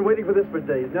peace? I've been waiting for this for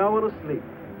days. Now I want to sleep.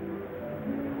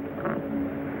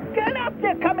 Get up!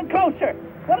 They're coming closer.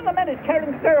 One of the men is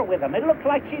carrying a girl with him. It looks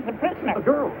like she's a prisoner. A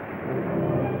girl?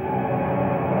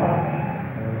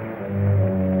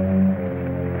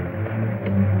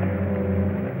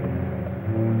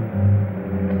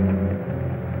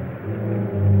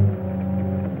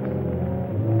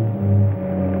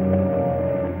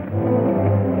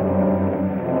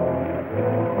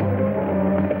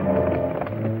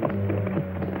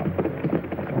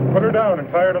 Put her down and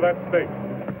tie her to that stake.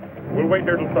 We'll wait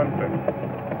here till sunset.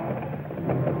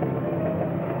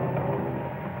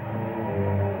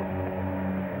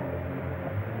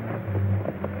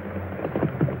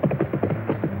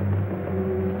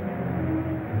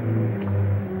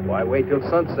 Why wait till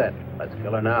sunset? Let's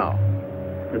kill her now.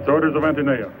 It's orders of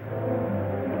Antonia.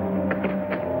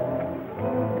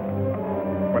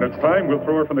 When it's time, we'll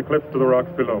throw her from the cliffs to the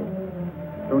rocks below.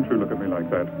 Don't you look at me like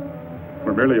that.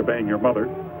 We're merely obeying your mother.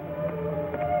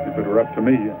 If it were up to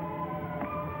me...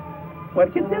 What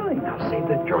are you doing? Now, save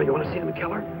that girl. You want to see them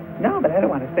kill her? No, but I don't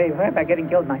want to save her by getting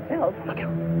killed myself. Look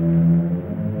out.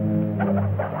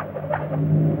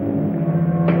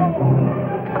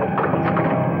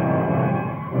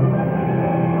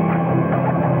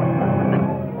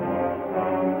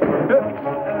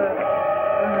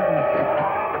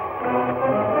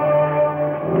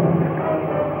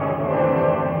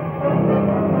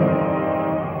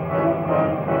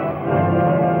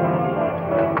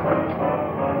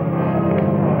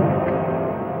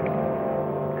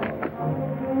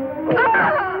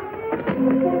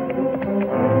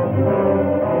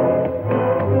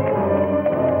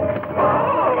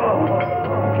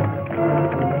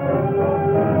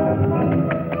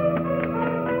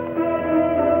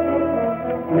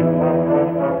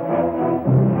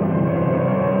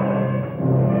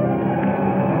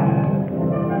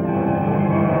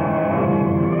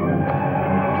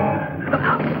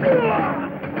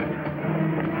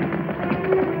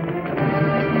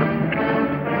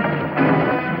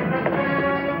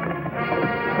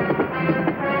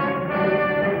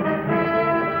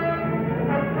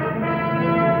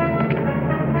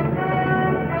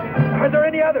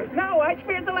 another. No, I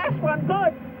speared the last one.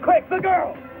 Good. Quick, the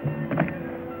girl.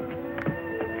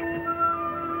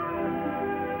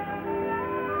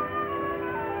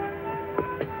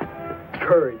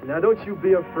 Courage. Now, don't you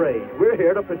be afraid. We're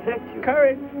here to protect you.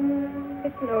 Courage.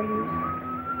 It's no use.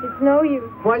 It's no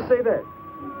use. Why say that?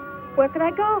 Where could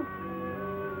I go?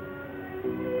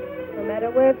 No matter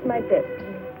where, it's my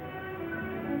destiny.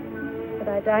 But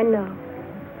I die now.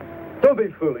 Don't be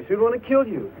foolish. We'd want to kill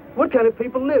you. What kind of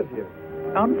people live here?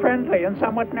 Unfriendly and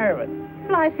somewhat nervous.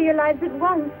 Fly for your lives at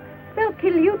once. They'll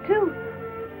kill you, too.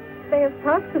 They have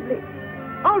possibly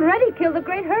already killed the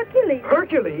great Hercules.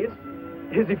 Hercules?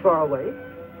 Is he far away?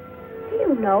 Do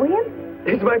you know him?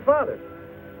 He's my father.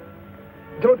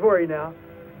 Don't worry now.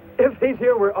 If he's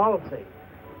here, we're all safe.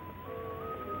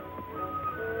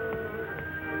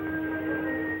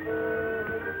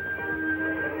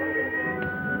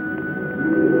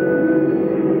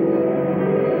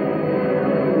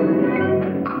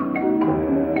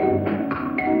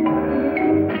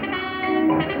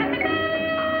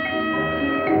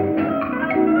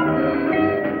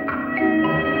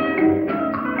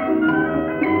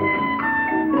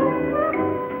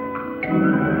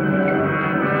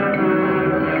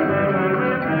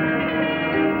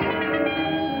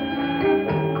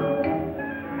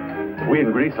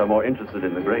 Are more interested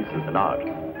in the graces and art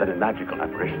than in magical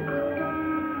apparitions.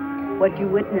 What you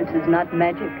witness is not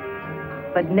magic,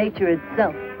 but nature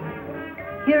itself.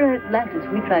 Here in Atlantis,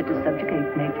 we try to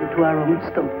subjugate nature to our own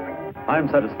scope. I am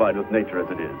satisfied with nature as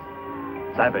it is.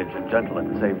 Savage and gentle at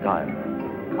the same time.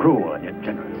 Cruel and yet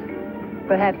generous.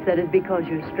 Perhaps that is because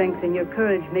your strength and your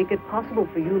courage make it possible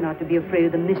for you not to be afraid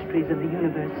of the mysteries of the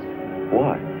universe.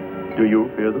 Why? Do you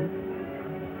fear them?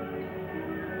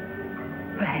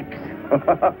 Perhaps.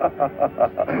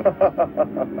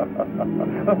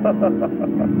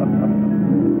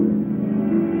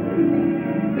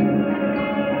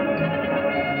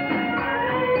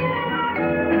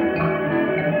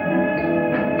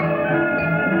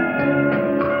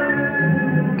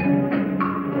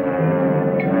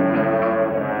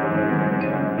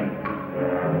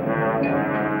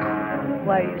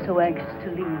 Why are you so anxious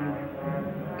to leave?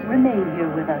 Remain here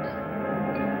with us.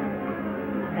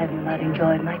 Have you not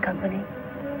enjoyed my company?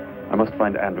 I must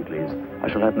find Androcles. I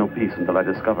shall have no peace until I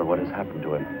discover what has happened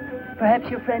to him. Perhaps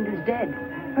your friend is dead.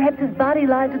 Perhaps his body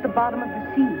lies at the bottom of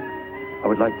the sea. I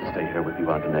would like to stay here with you,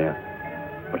 Antonea.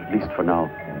 But at least for now,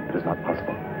 it is not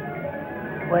possible.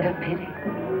 What a pity.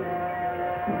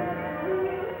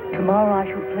 Tomorrow I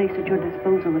shall place at your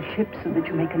disposal a ship so that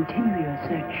you may continue your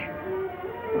search.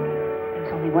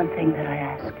 There's only one thing that I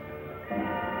ask.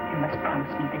 You must promise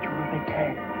me that you will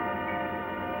return.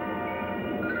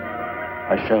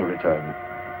 I shall return.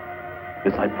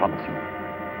 This I promise you.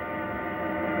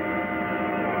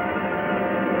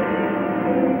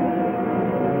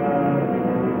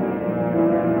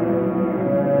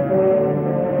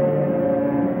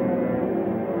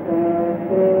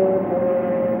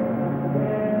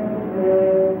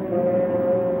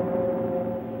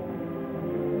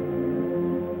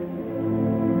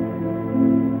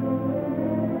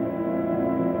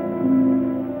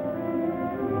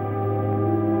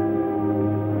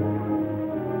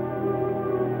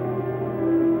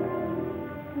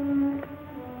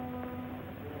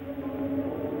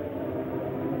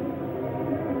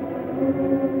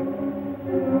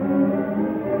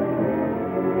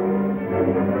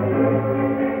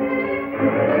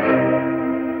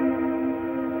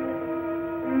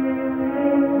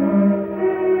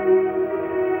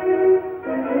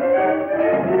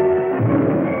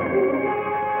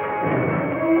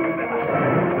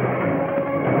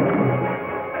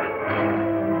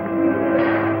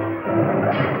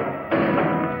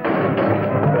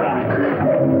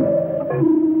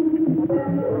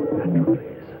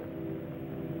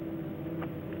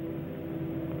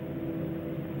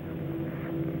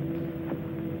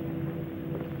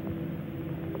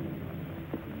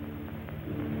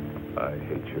 I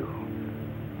hate you.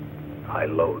 I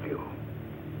loathe you.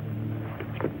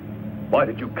 Why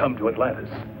did you come to Atlantis?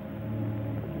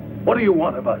 What do you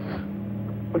want of us?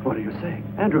 But what are you saying?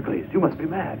 Androcles, you must be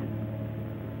mad.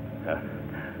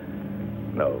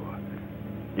 No.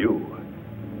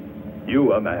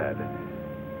 You are mad.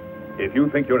 If you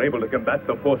think you're able to combat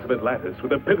the force of Atlantis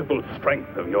with the pitiful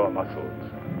strength of your muscles.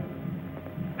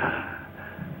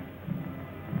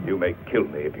 You may kill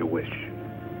me if you wish.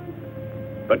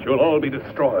 But you'll all be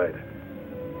destroyed.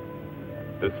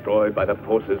 Destroyed by the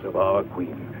forces of our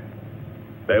queen.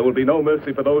 There will be no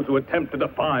mercy for those who attempt to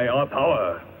defy our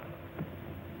power.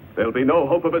 There'll be no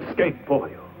hope of escape for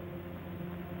you.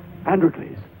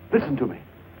 Androcles, listen to me.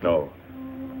 No.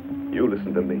 You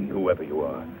listen to me, whoever you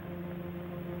are.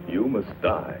 You must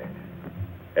die.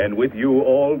 And with you,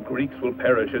 all Greeks will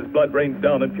perish as blood rains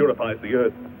down and purifies the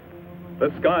earth.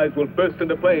 The skies will burst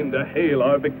into flame to hail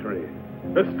our victory,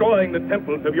 destroying the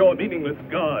temples of your meaningless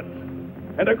gods.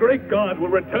 And a great god will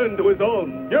return to his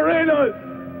own, Uranus,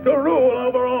 to rule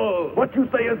over all. What you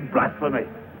say is blasphemy.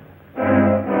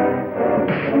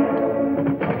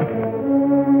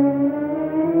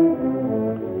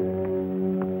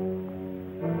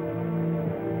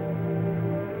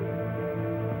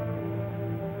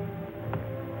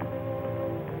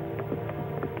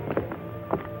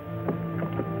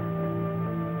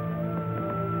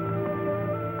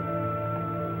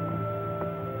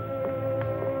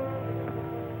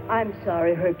 I'm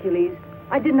sorry, Hercules.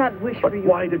 I did not wish for you. But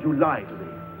why did you lie to me?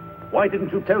 Why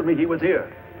didn't you tell me he was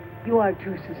here? You are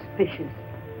too suspicious.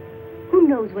 Who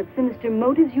knows what sinister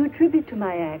motives you attribute to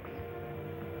my acts?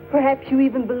 Perhaps you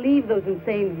even believe those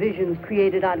insane visions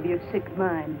created out of your sick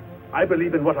mind. I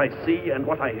believe in what I see and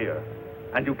what I hear.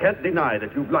 And you can't deny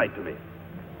that you've lied to me.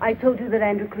 I told you that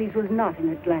Androcles was not in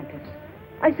Atlantis.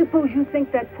 I suppose you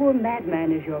think that poor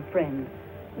madman is your friend.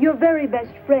 Your very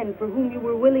best friend for whom you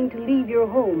were willing to leave your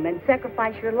home and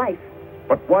sacrifice your life.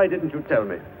 But why didn't you tell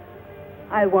me?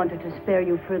 I wanted to spare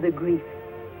you further grief.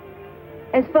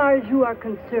 As far as you are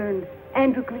concerned,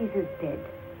 Androcles is dead.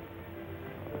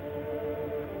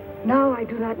 Now I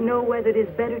do not know whether it is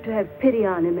better to have pity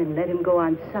on him and let him go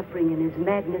on suffering in his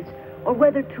madness, or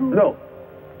whether to... No.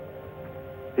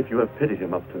 If you have pitied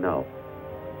him up to now,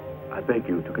 I beg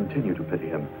you to continue to pity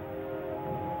him,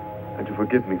 and to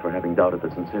forgive me for having doubted the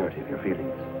sincerity of your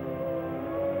feelings.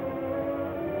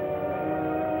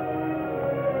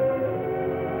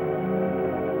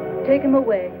 Take him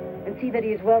away and see that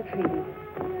he is well treated.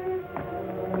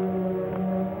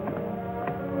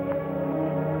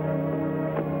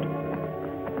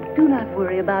 Do not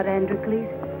worry about Androcles.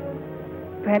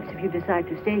 Perhaps if you decide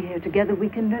to stay here together, we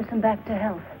can nurse him back to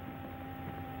health.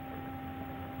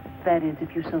 That is,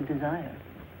 if you so desire.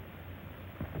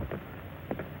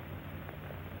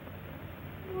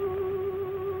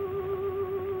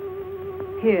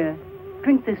 Here,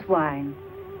 drink this wine.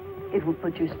 It will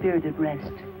put your spirit at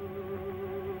rest.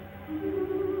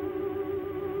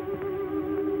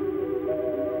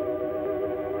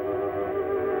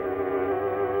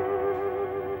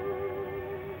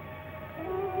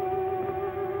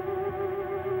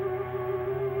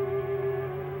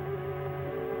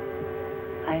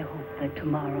 I hope that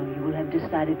tomorrow you will have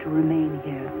decided to remain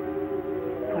here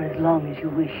for as long as you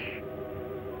wish,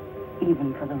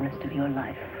 even for the rest of your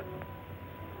life.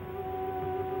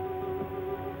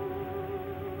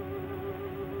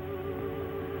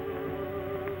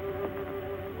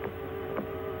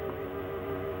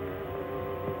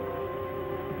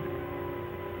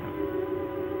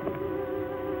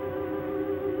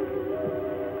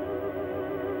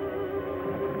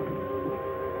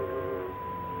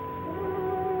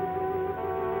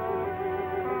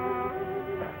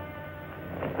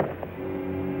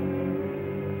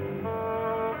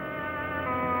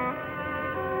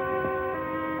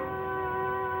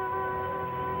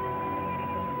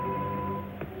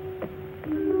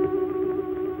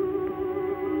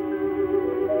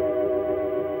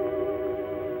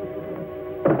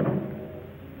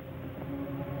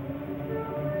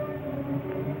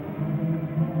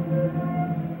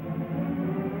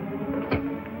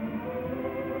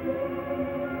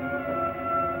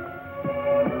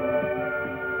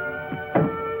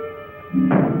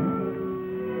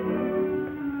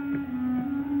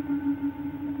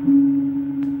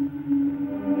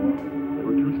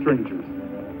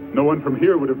 No one from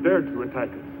here would have dared to attack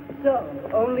us. So,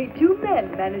 only 2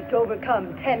 men managed to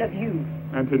overcome 10 of you.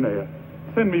 Antonia,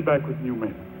 send me back with new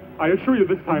men. I assure you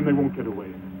this time they won't get away.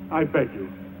 I beg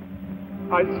you.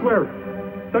 I swear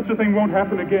it. Such a thing won't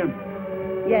happen again.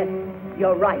 Yes,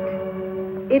 you're right.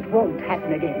 It won't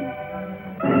happen again.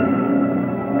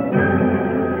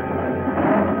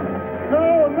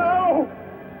 No, no!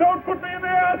 Don't put me in the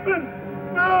acid!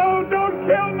 No, don't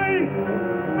kill me!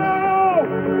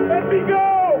 No! Let me go!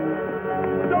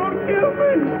 Don't kill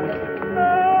me!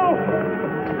 No!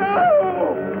 No!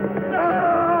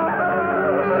 No!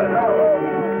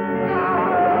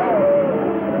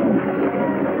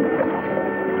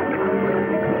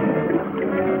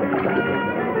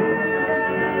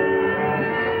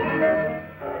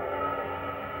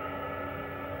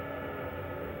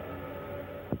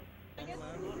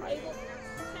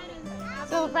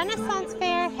 So Renaissance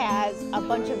Fair has a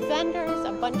bunch of vendors,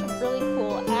 a bunch of really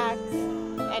cool acts,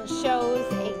 and shows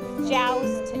a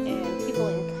joust and people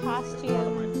in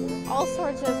costume, all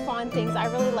sorts of fun things. I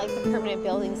really like the permanent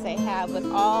buildings they have with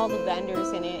all the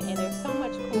vendors in it, and there's so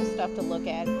much cool stuff to look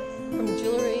at. From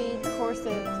jewelry,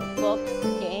 corsets, books,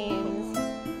 games,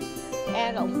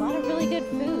 and a lot of really good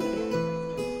food.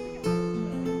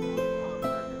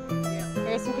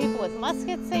 There's some people with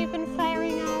muskets they've been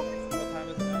firing off.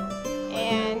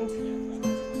 And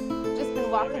just been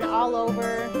walking all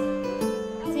over,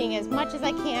 seeing as much as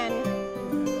I can.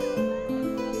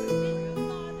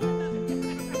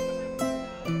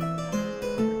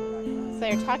 So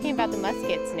they're talking about the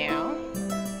muskets now.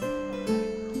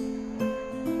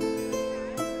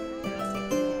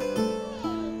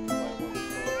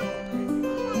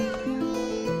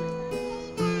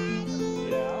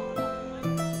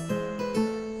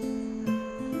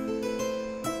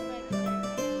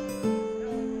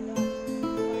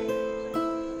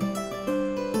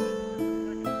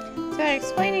 They're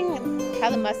explaining how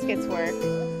the muskets work.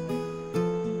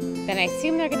 Then I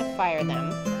assume they're going to fire them.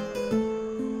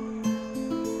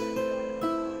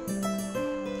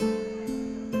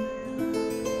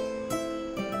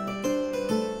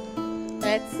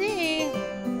 Let's see.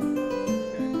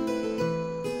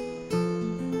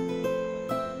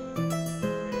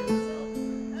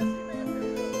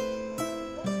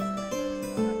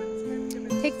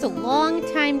 Takes a long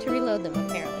time to reload them,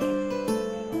 apparently.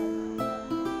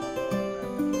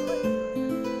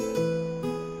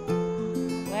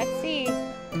 Let's see.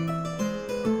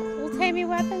 Old-timey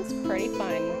weapons, pretty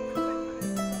fun.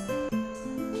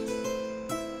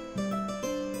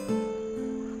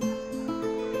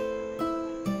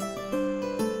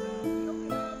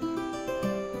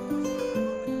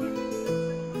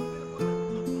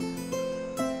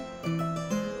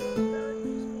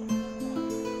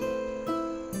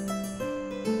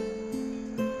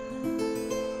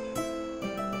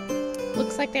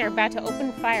 Looks like they're about to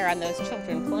open fire on those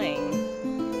children playing.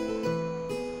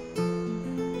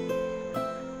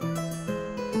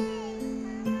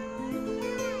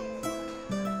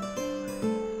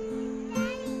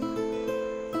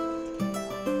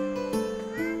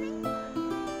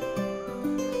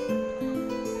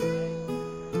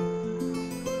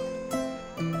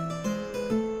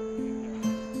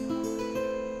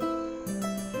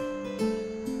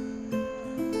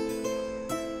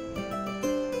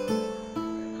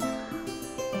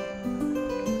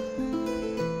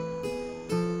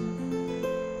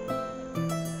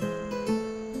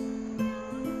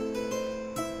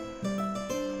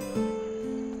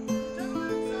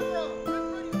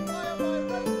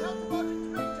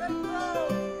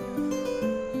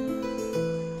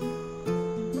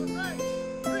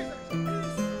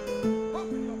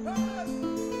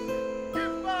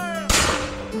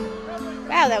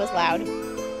 Wow, that was loud.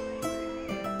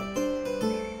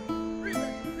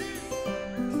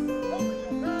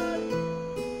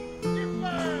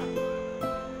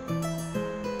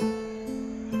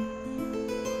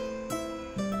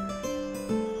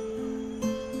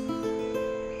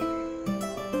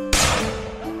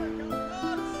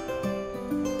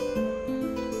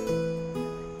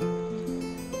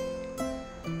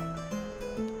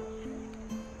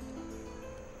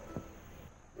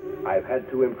 I've had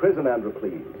to imprison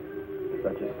Hercules. In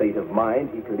such a state of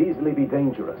mind, he could easily be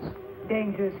dangerous.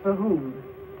 Dangerous for whom?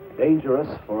 Dangerous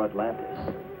for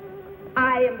Atlantis.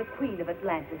 I am the Queen of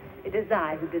Atlantis. It is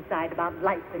I who decide about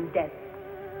life and death.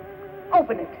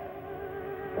 Open it.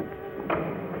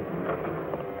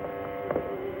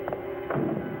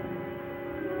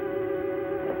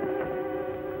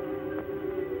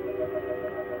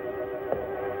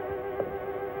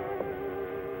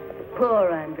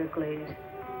 Poor Hercules.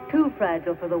 Too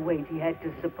fragile for the weight he had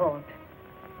to support.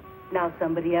 Now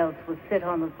somebody else will sit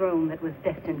on the throne that was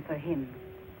destined for him.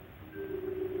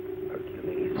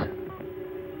 Hercules.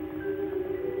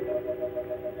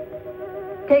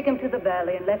 Take him to the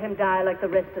valley and let him die like the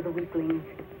rest of the weaklings.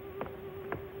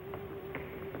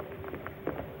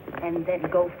 And then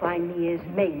go find me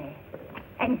Ismene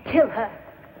and kill her.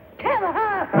 Kill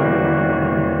her!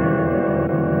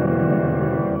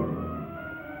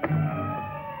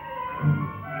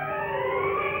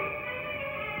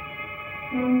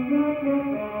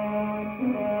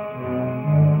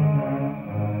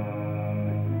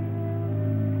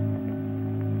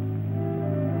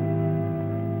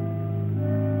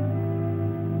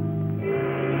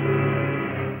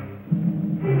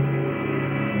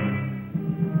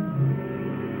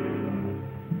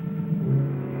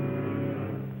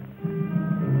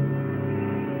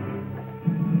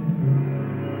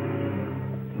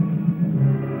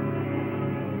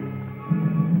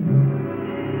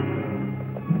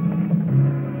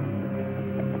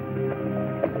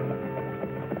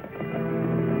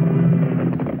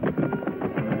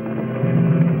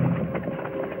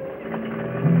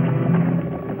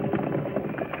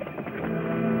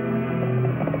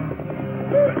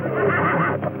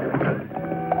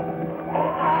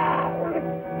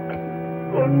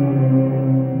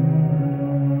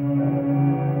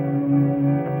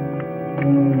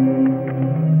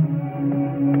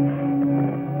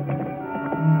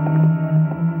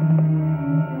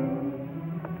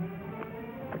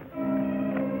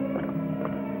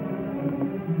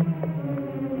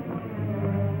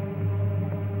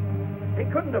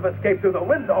 couldn't have escaped through the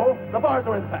window. The bars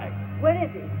are intact. Where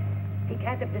is he? He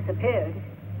can't have disappeared.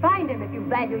 Find him if you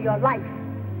value your life.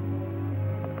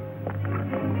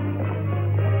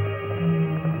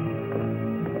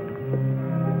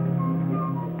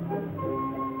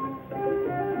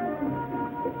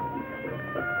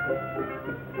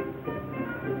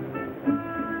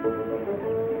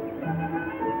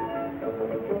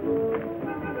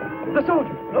 The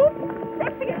soldier.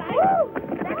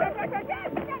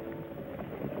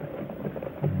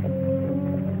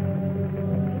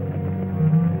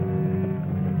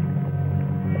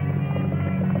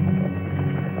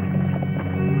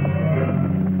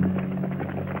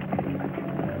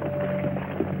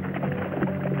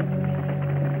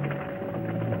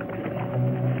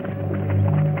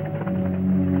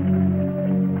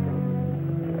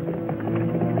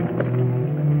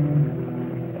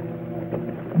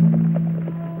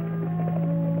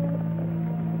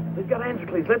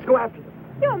 Let's go after them.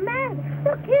 You're mad.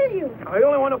 They'll kill you. I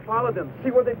only want to follow them,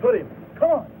 see where they put him.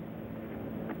 Come on.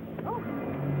 Oh.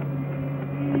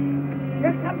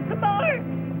 Here comes some more.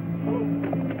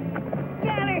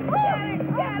 Got it, got it,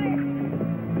 got it.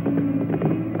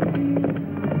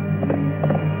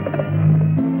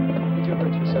 Did you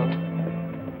hurt yourself?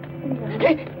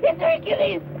 It's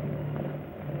Hercules.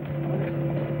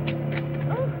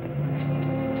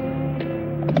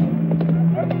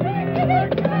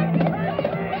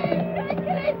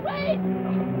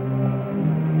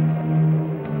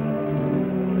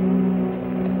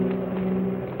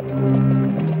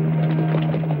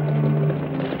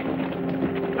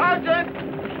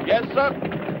 Yes, sir.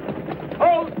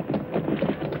 Hold!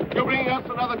 You bringing us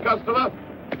another customer?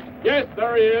 Yes,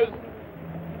 there he is.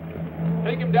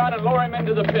 Take him down and lower him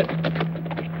into the pit.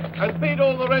 And feed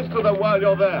all the rest of them while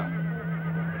you're there.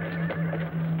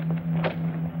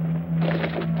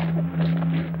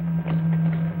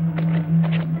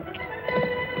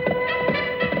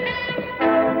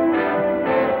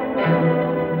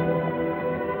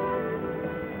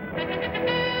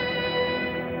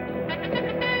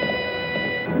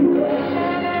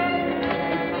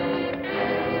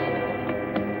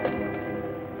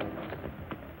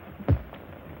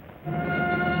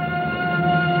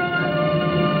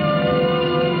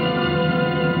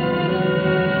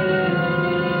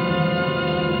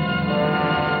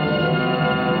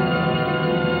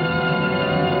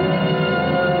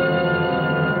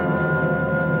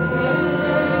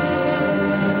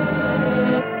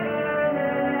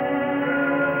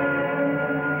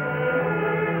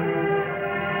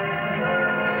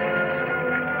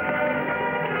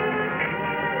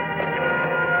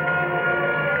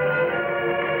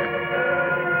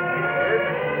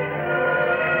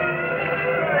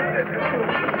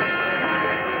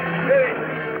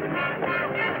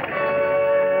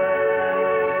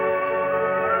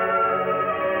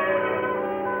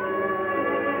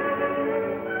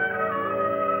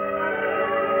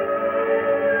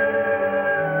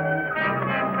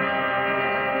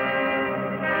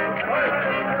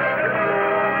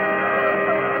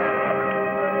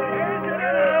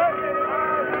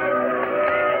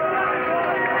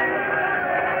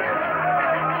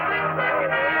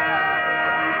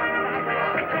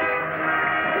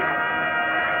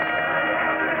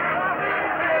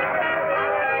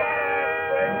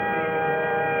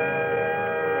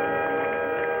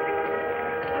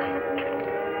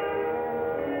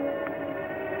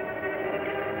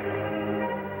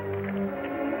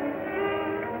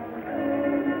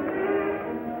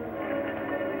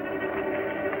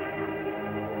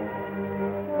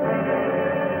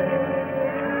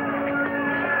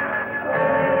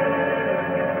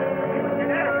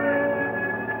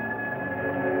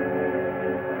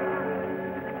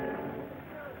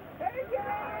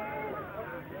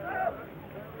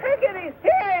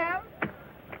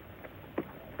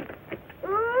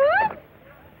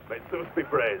 Be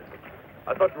praised.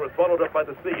 I thought you were swallowed up by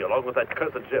the sea, along with that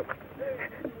cursed ship.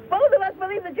 Both of us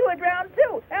believed that you were drowned,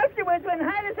 too. Afterwards, when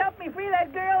Highness helped me free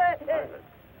that girl...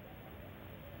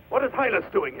 What is Highness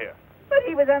doing here? But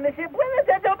he was on the ship with us,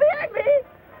 and don't behind me.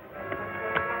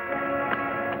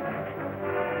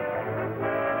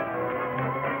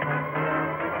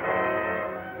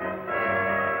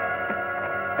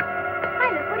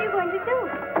 Highness, what are you going to do?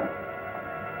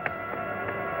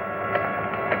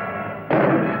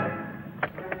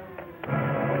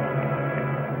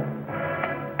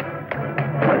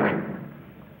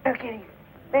 Hercules,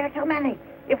 there are too many.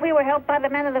 If we were helped by the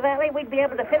men of the valley, we'd be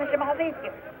able to finish them all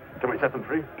easier. Can we set them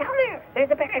free? Down there,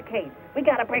 there's a barricade. We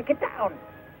gotta break it down.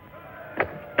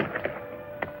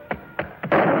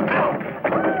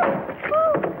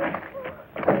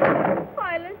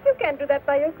 Silas, you can't do that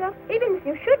by yourself. Even if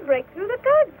you should break through, the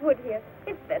guards would hear.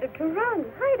 It's better to run,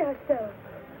 hide ourselves.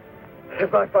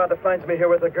 If my father finds me here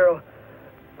with a girl,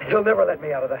 he'll never let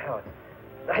me out of the house.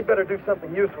 I'd better do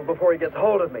something useful before he gets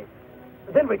hold of me.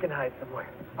 Then we can hide somewhere.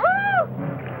 Oh!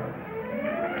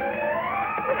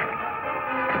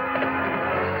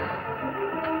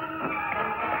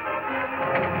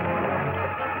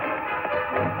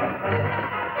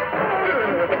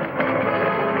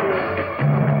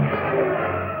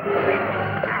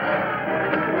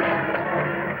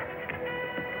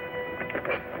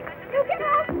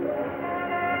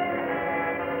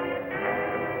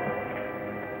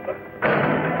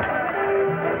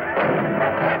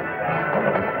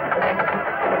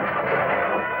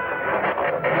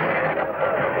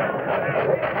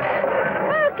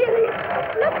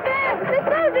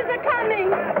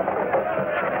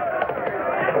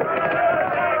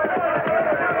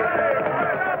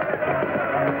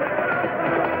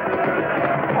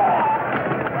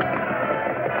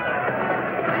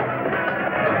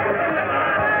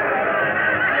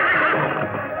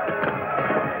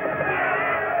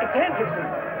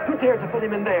 To put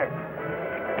him in there.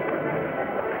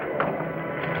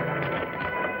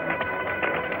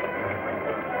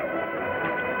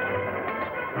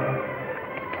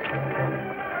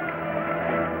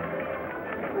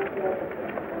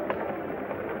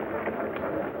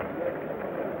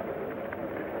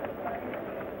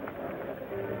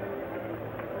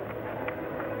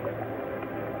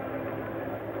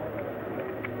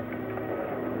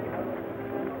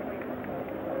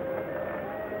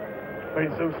 May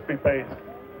Zeus be praised.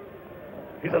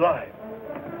 He's alive.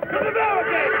 To the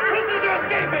barricade! Prisoners are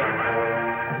escaping!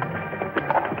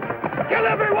 Kill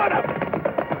every one of them!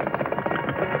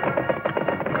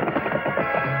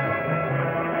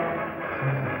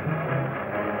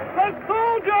 The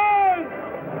soldiers!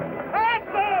 At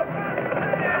them!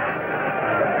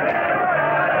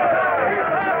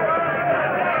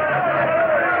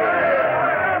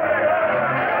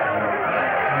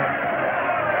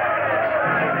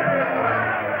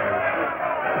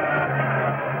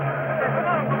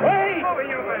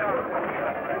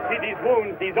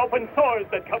 Wounds, these open sores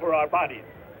that cover our bodies.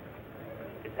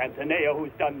 It's Antonea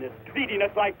who's done this, treating us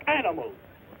like animals.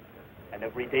 And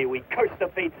every day we curse the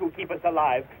fates who keep us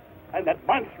alive, and that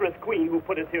monstrous queen who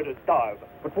put us here to starve.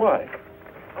 But why?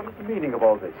 What is the meaning of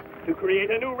all this? To create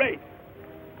a new race.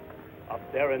 Up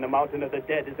there in the mountain of the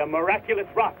dead is a miraculous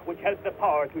rock which has the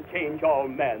power to change all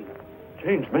men.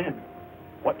 Change men?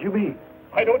 What do you mean?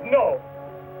 I don't know.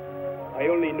 I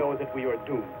only know that we are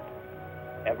doomed.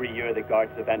 Every year, the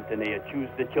guards of Antonea choose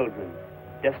the children,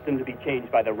 destined to be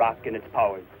changed by the rock and its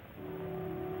powers.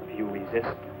 A few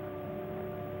resist,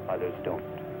 others don't.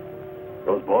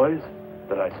 Those boys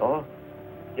that I saw?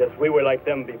 Yes, we were like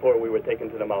them before we were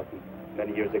taken to the mountain,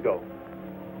 many years ago.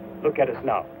 Look at us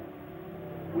now.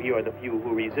 We are the few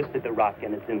who resisted the rock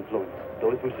and its influence.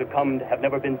 Those who succumbed have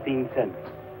never been seen since.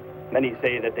 Many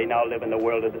say that they now live in the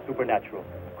world of the supernatural,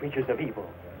 creatures of evil,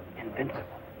 invincible.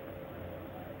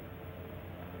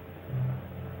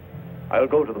 I'll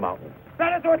go to the mountain.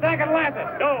 Send us to attack Atlantis!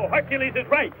 No, Hercules is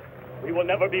right. We will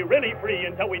never be really free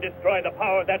until we destroy the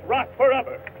power of that rock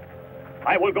forever.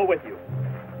 I will go with you.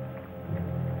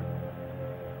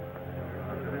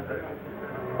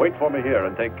 Wait for me here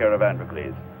and take care of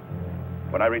Hercules.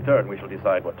 When I return, we shall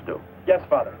decide what to do. Yes,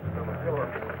 Father.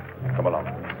 Come along.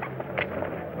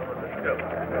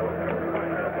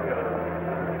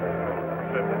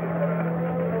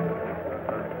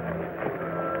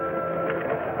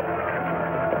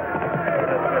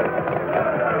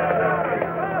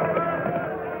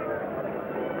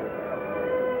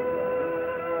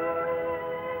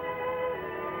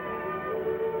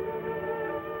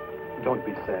 Don't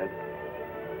be sad.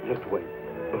 Just wait.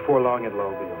 Before long, it'll all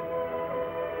be over.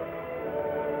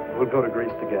 We'll go to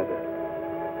Greece together.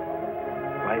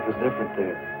 Life is different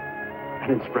there.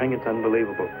 And in spring, it's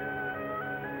unbelievable.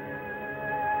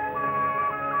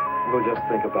 We'll just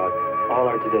think about all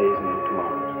our todays and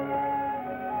tomorrows.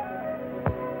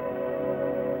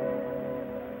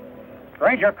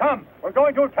 Stranger, come. We're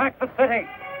going to attack the city.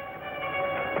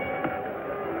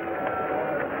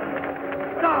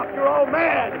 Stop! You're all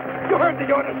mad! You heard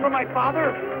the orders from my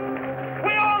father!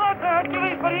 We all love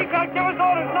Hercules, but he can't give us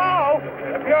orders now!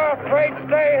 If you're afraid,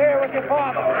 stay here with your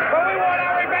father. But we want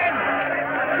our revenge!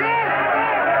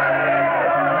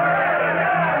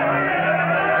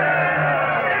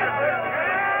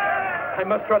 I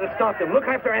must try to stop them. Look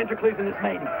after Hercules and his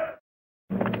maiden.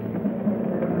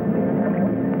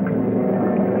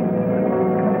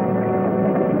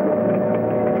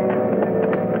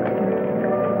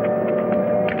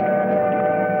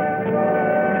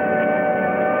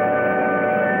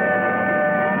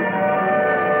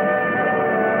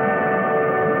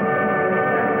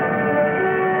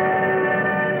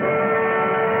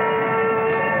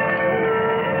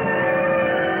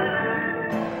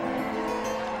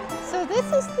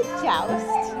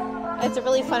 It's a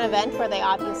really fun event where they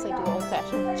obviously do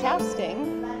old-fashioned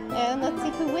jousting, and let's see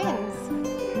who wins.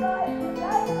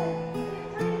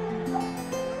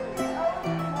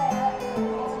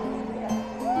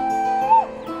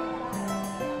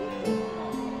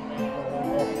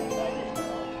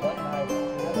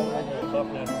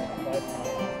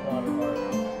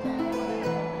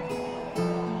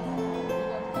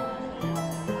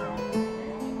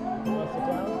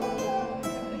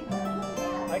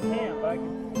 I can't, but I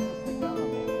can sit down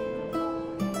on me.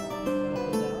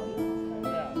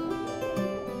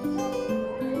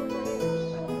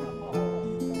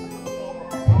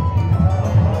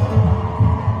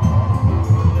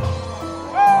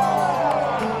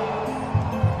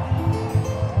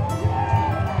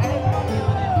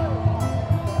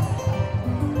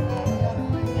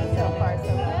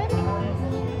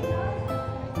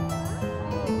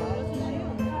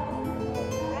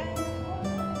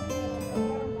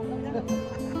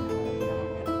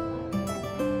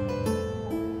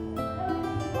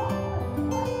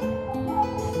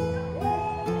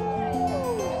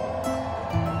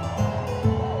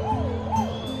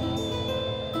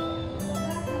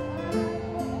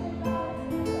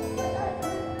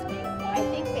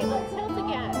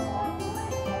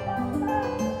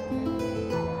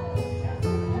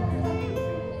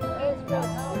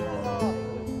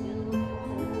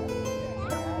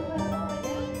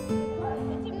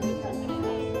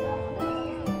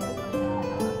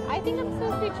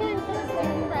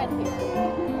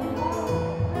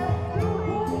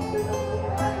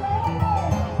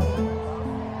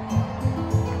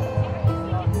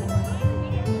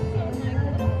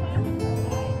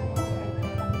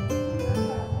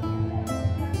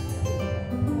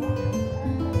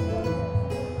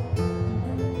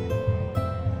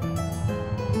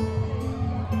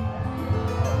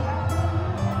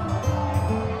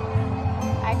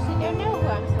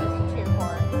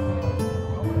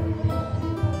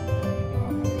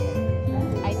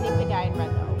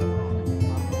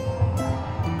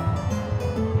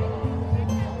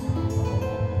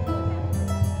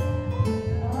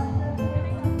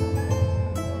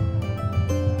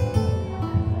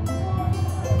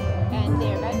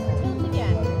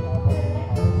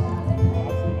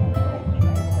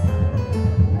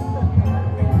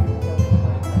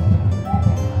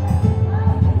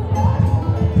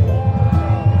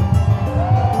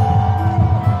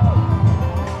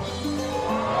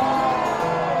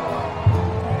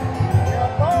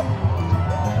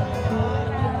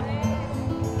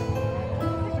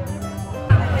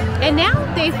 And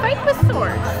now they fight with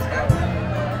swords.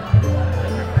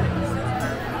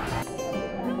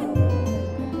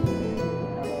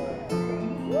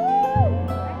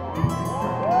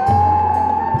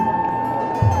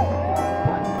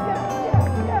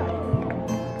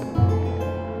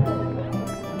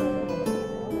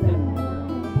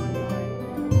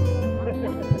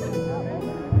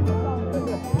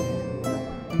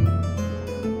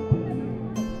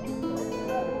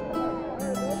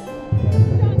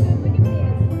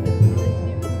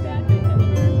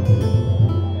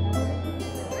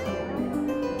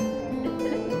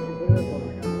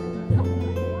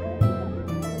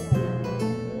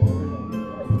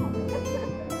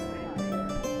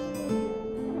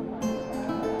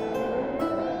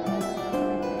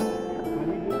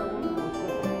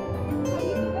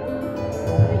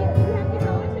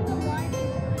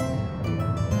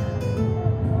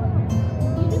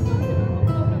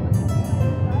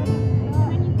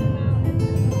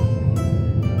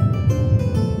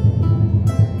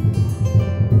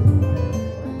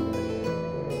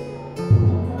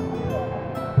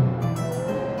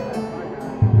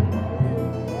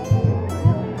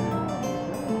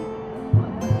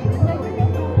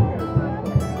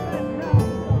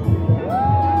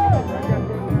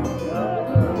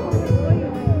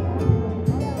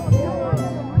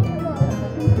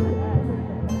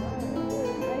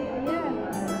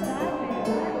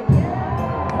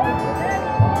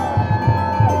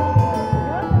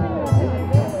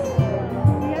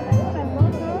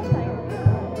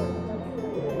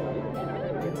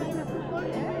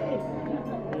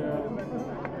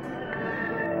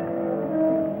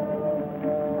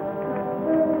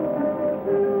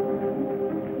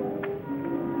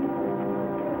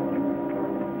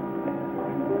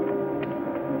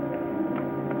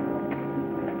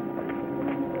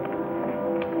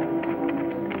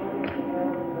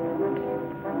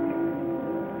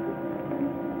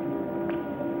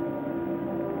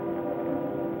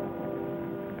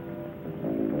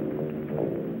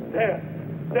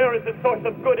 There is the source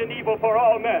of good and evil for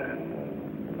all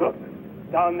men. Look,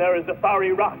 down there is the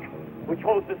fiery rock, which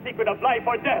holds the secret of life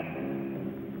or death.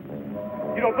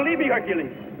 You don't believe me,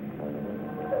 Hercules?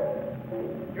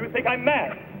 You think I'm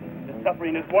mad? The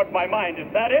suffering has warped my mind,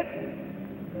 is that it?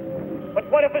 But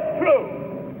what if it's true?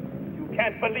 You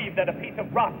can't believe that a piece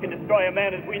of rock can destroy a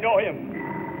man as we know him.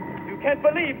 You can't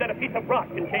believe that a piece of rock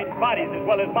can change bodies as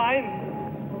well as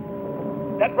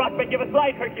minds. That rock may give us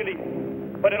life, Hercules,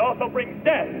 but it also brings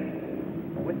death.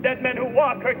 With dead men who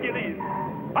walk, Hercules,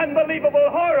 unbelievable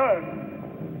horror!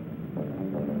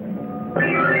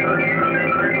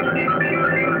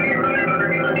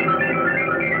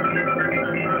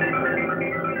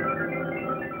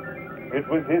 It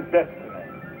was his destiny.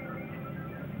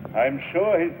 I'm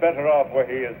sure he's better off where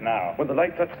he is now. When the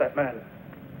light touched that man,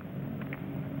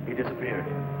 he disappeared.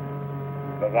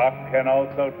 The rock can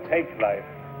also take life.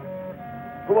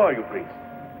 Who are you, priest?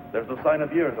 There's no sign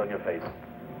of years on your face,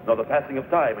 nor the passing of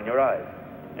time in your eyes.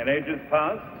 In ages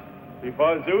past,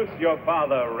 before Zeus, your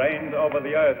father, reigned over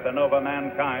the earth and over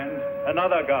mankind,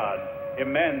 another god,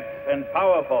 immense and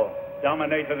powerful,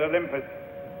 dominated Olympus.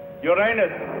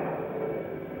 Uranus.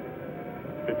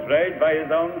 Betrayed by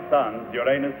his own sons,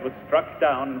 Uranus was struck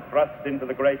down and thrust into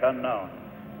the great unknown.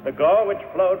 The gore which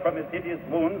flowed from his hideous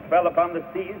wounds fell upon the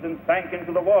seas and sank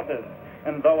into the waters.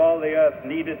 And though all the earth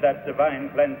needed that divine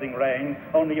cleansing rain,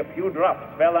 only a few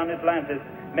drops fell on Atlantis,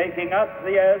 making us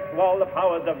the heirs to all the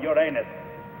powers of Uranus.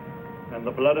 And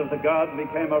the blood of the god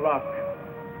became a rock,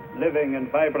 living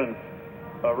and vibrant,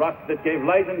 a rock that gave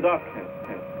light and darkness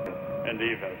and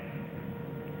evil.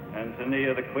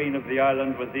 Antonia, the queen of the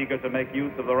island, was eager to make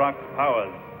use of the rock's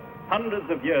powers. Hundreds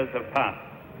of years have passed,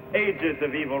 ages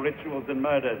of evil rituals and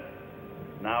murders.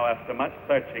 Now, after much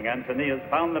searching, Antonia has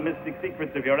found the mystic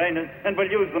secrets of Uranus and will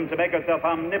use them to make herself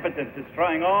omnipotent,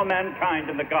 destroying all mankind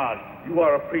and the gods. You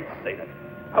are a priest, Satan.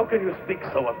 How can you speak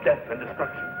so of death and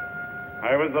destruction?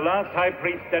 I was the last high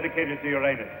priest dedicated to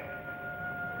Uranus,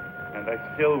 and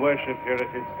I still worship here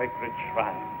at his sacred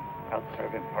shrine. I'll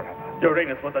serve him forever.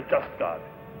 Uranus was a just god,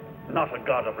 not a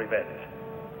god of revenge.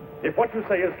 If what you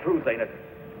say is true, Zainab,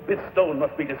 this stone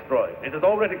must be destroyed. It has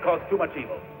already caused too much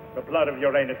evil. The blood of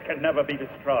Uranus can never be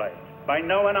destroyed by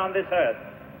no one on this earth.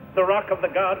 The rock of the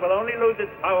god will only lose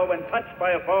its power when touched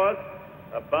by a force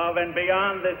above and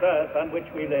beyond this earth on which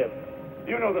we live.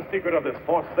 You know the secret of this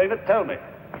force, Zainab. Tell me.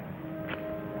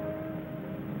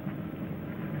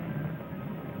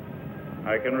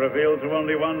 I can reveal to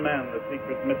only one man the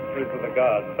secret mysteries of the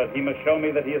gods, but he must show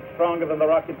me that he is stronger than the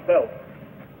rock itself.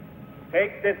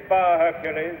 Take this bar,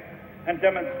 Hercules, and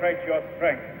demonstrate your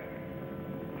strength.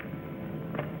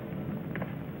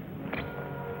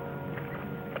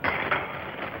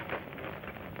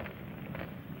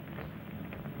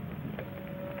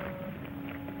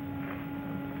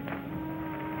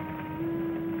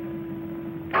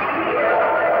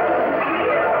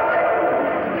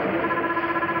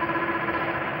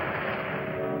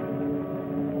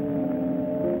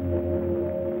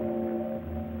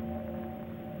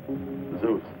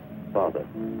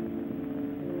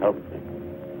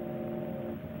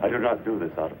 Do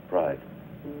this out of pride.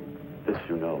 This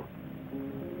you know.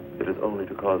 It is only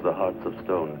to cause the hearts of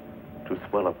stone to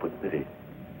swell up with pity,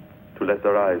 to let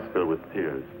their eyes fill with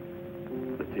tears,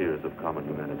 the tears of common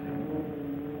humanity.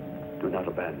 Do not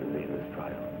abandon me in this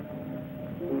trial.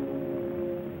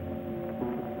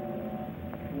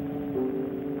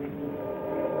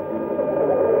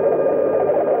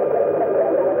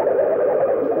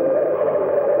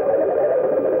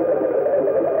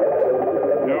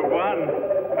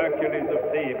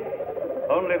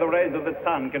 Of the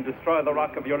sun can destroy the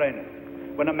rock of Uranus.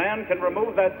 When a man can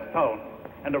remove that stone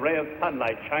and a ray of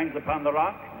sunlight shines upon the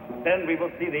rock, then we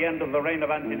will see the end of the reign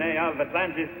of Antonia, of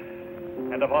Atlantis,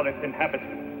 and of all its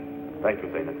inhabitants. Thank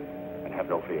you, Zainab, and have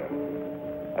no fear.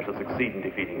 I shall succeed in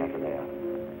defeating Antonia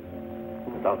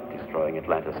without destroying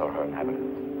Atlantis or her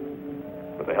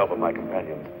inhabitants. With the help of my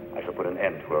companions, I shall put an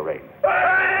end to her reign.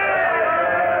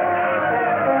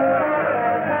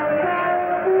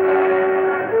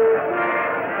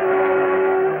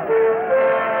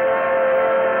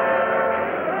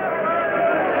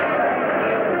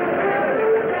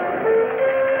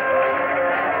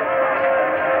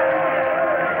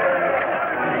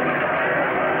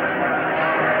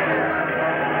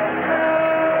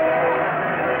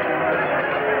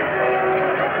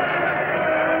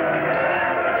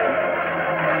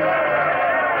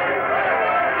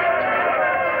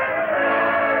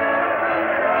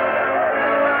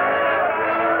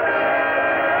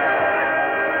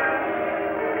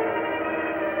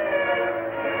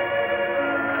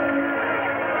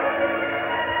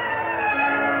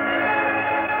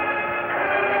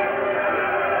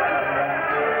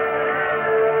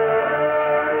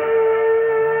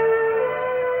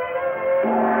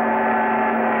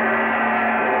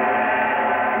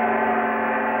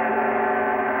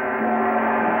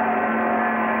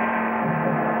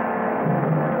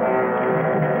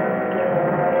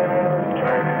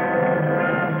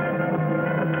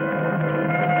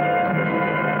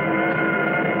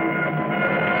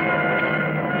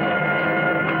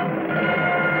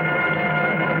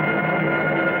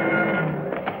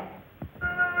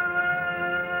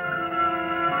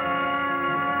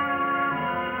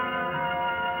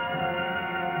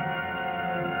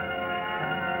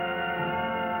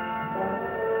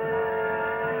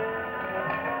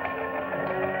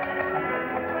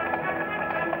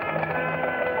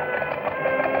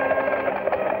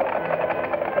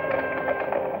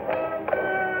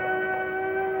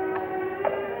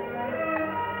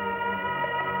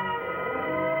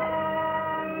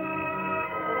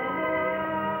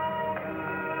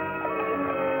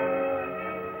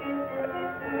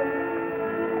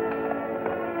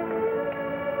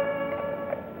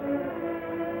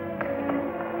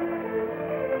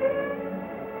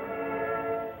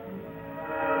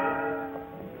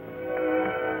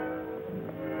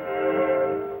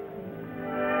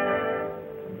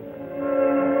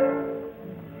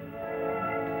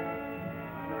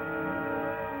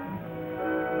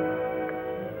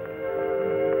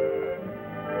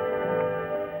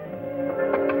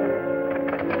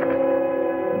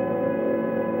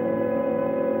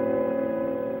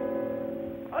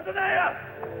 Atenea!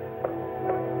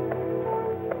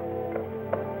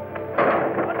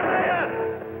 Atenea!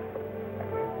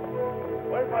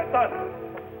 Where's my son?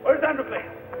 Where's Androcles?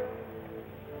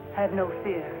 Have no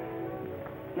fear.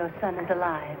 Your son is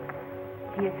alive.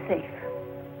 He is safe.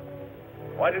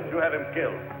 Why didn't you have him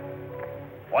killed?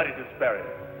 Why did you spare him?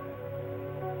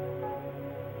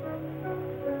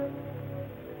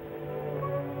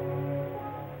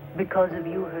 Because of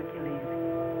you, Hercules.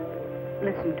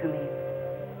 Listen to me.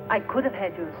 I could have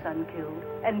had your son killed,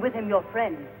 and with him your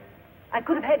friend. I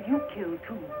could have had you killed,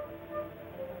 too.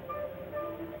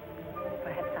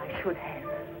 Perhaps I should have.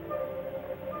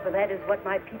 For that is what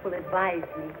my people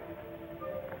advised me.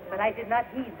 But I did not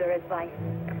heed their advice.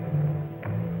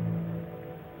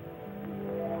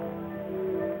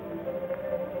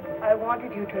 I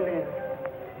wanted you to live.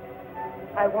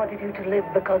 I wanted you to live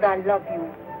because I love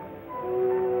you.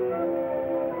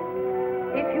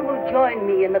 If you will join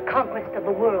me in the conquest of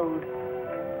the world,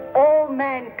 all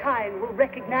mankind will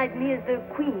recognize me as their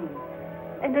queen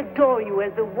and adore you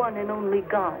as the one and only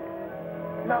God.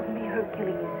 Love me,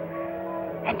 Hercules,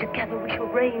 and together we shall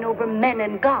reign over men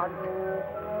and gods.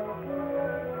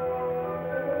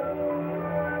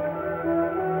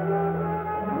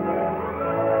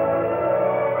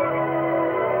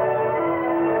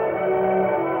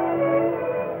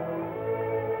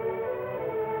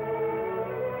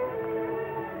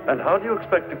 And how do you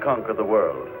expect to conquer the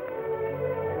world?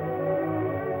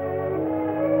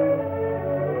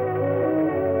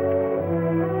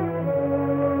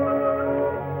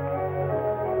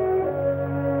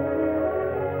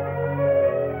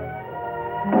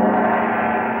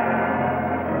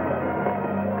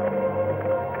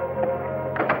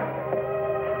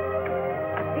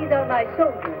 These are my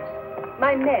soldiers,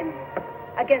 my men,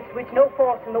 against which no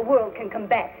force in the world can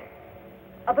combat.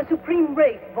 Of a supreme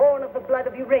race born of the blood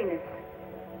of Uranus.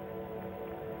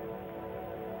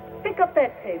 Pick up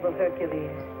that table,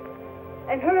 Hercules,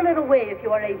 and hurl it away if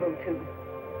you are able to.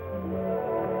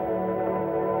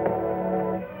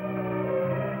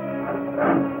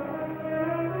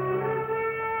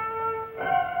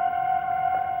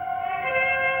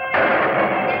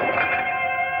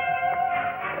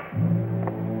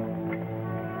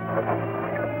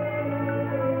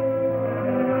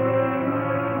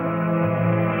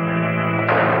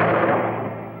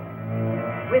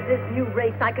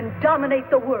 I can dominate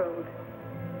the world.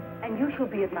 And you shall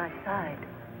be at my side.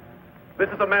 This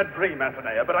is a mad dream,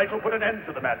 Atenea, but I shall put an end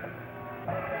to the madness.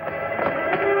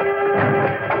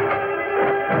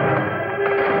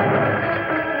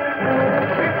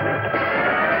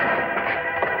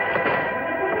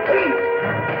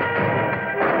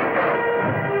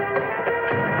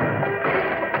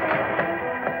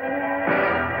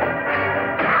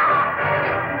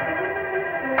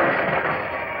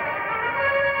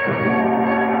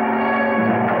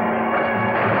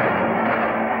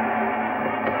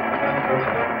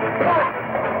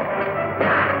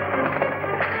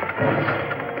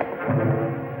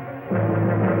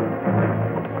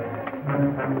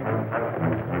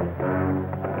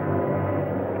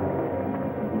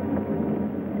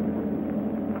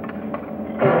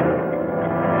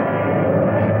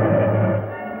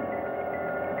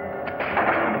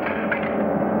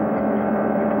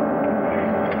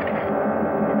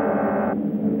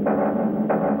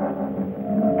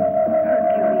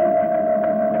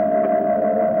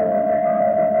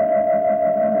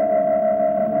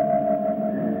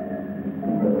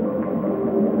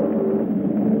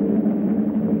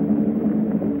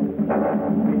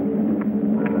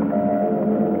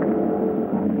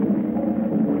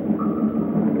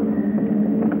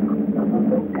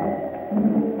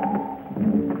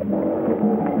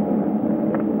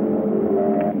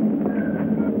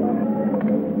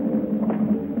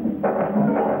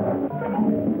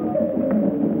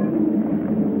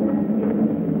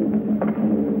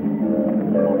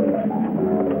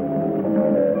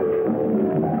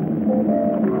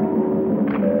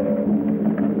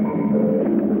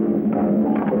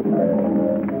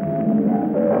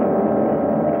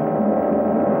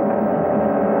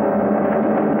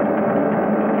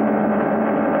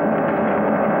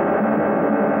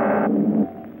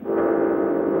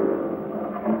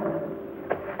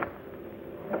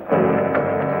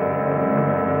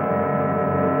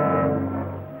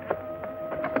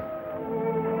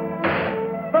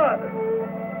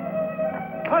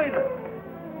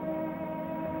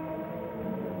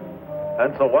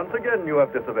 And so once again you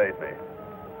have disobeyed me.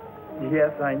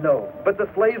 Yes, I know. But the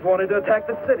slaves wanted to attack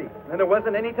the city, and there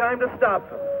wasn't any time to stop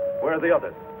them. Where are the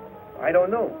others? I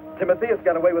don't know. Timotheus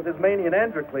got away with his Manian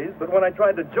Androcles, but when I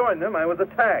tried to join them, I was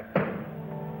attacked.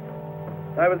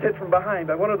 I was hit from behind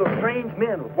by one of those strange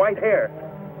men with white hair.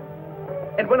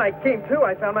 And when I came to,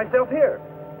 I found myself here.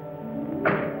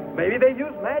 Maybe they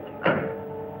used magic.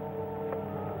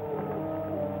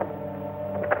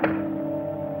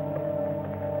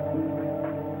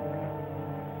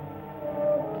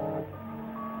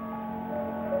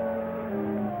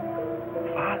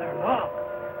 Father, look.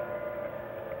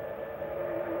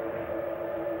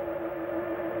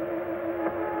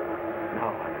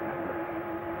 Now I remember.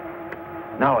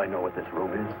 Now I know what this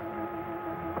room is.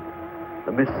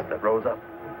 The mist that rose up.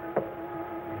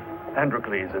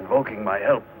 Androcles invoking my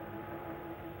help.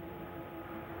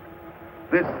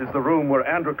 This is the room where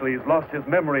Androcles lost his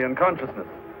memory and consciousness.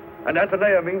 And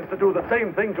Antonia means to do the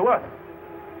same thing to us.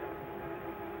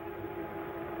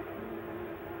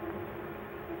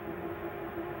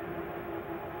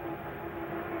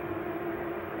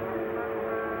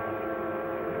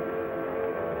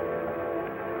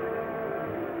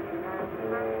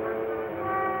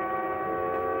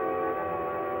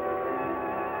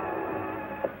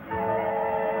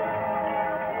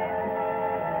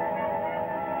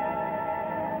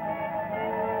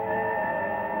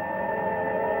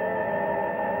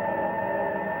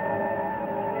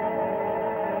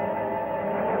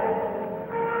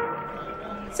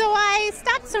 So I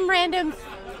stopped some random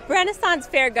Renaissance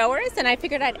Fair goers, and I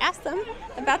figured I'd ask them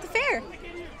about the fair.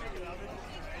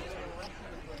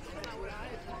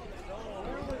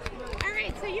 All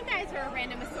right, so you guys are a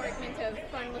random assortment of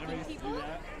fun-looking people.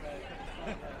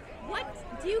 What,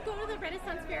 do you go to the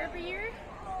Renaissance Fair every year?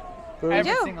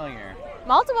 Every single year.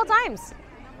 Multiple times.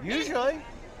 Usually.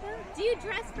 Do you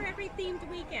dress for every themed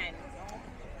weekend?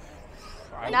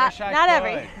 Not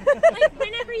every. Like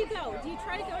whenever you go, do you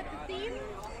try to go with the theme?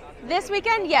 This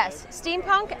weekend, yes.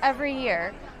 Steampunk every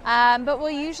year. But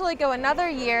we'll usually go another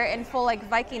year in full like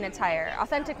Viking attire,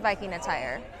 authentic Viking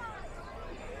attire.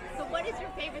 So what is your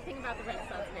favorite thing about the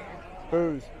Renaissance Fair?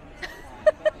 Booze.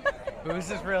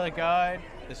 Booze is really good.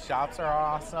 The shops are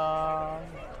awesome.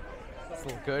 It's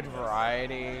a good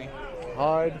variety.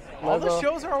 Hard. All the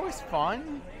shows are always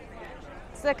fun.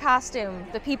 It's the costume,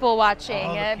 the people watching.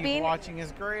 The people watching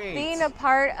is great. Being a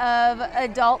part of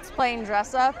adults playing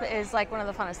dress up is like one of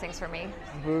the funnest things for me.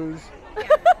 Booze. Yeah,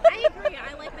 I agree.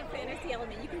 I like the fantasy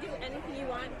element. You can do anything you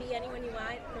want, be anyone you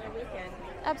want for a weekend.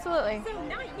 Absolutely. So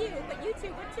not you, but you two.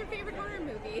 What's your favorite horror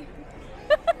movie?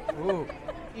 Ooh,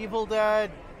 Evil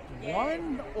Dead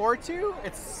 1 or 2?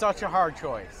 It's such a hard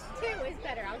choice. 2 is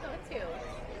better. I'll go with 2.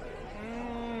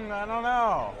 I don't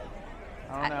know.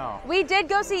 We did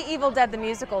go see Evil Dead the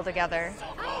musical together.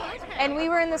 Oh, okay. And we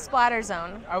were in the splatter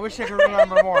zone. I wish I could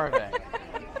remember more of it.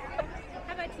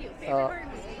 How about you? Favorite horror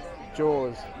movie?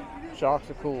 Jaws. Sharks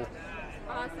are cool.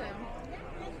 Awesome.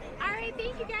 All right,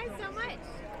 thank you guys so much.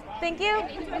 Thank you. And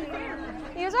enjoy the fair.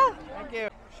 You as well. Thank you.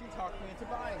 She talked me into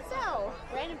buying. So,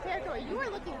 random fairgoer, you are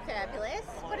looking fabulous.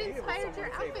 What inspired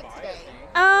your outfit today?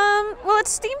 Well,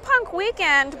 it's steampunk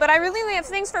weekend, but I really have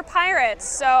things for pirates,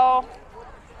 so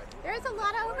There's a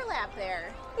lot of overlap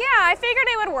there. yeah, I figured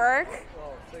it would work.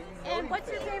 And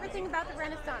what's your favorite thing about the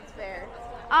Renaissance Fair?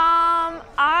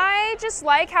 I just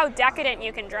like how decadent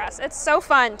you can dress. It's so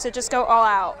fun to just go all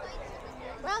out.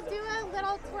 Well, do a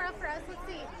little twirl for us. Let's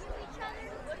see.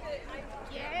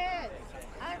 Yes.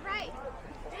 All right.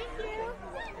 Thank you.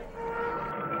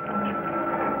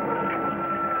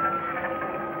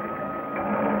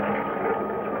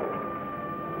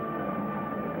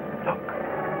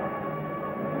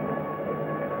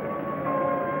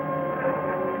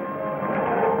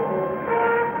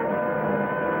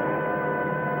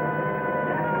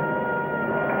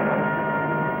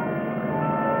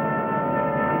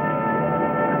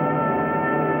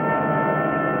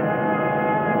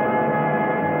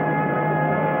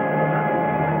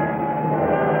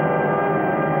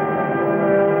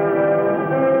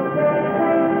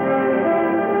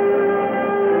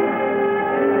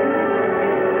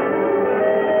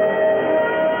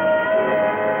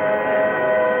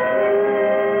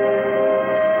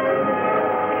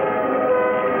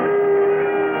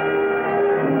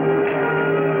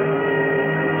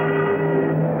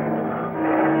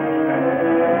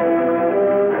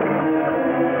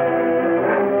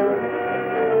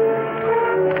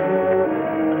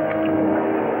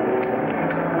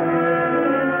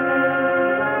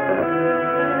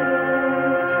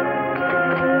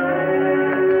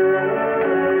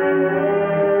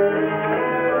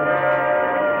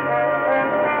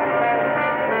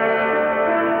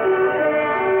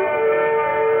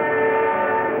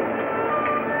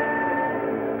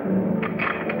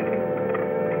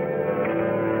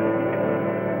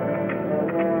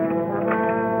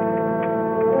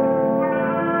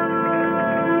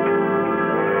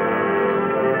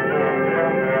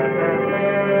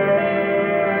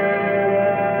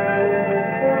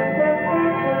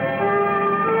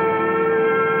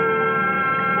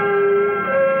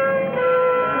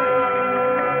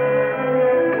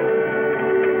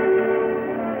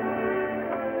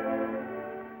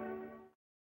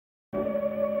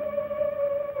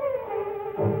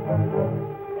 You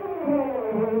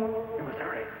must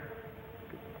hurry.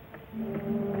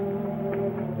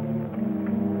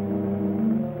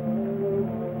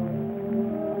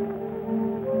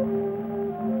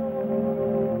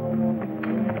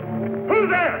 Who's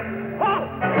there? Halt!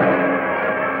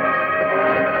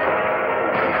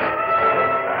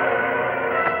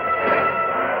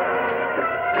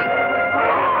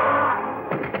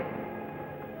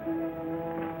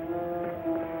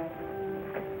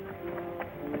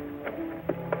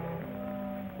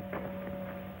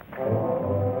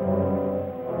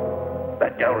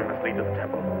 That gallery must lead to the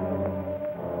temple.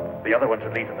 The other one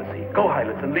should lead to the sea. Go,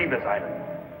 Hylas, and leave this island.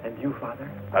 And you, Father?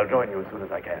 I'll join you as soon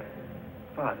as I can.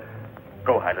 Father.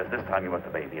 Go, Hylas. This time you must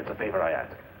obey me. It's a favor I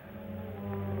ask.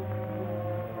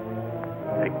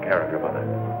 Take care of your mother.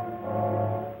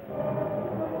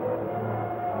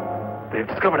 They've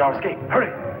discovered our escape.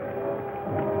 Hurry!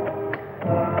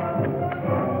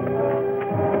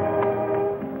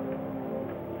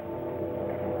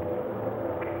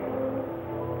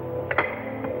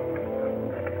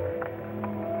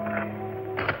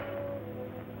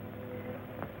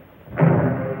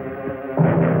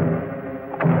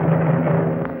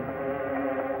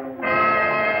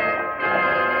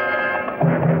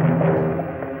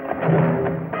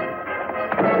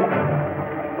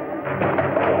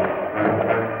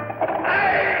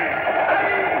 Hey!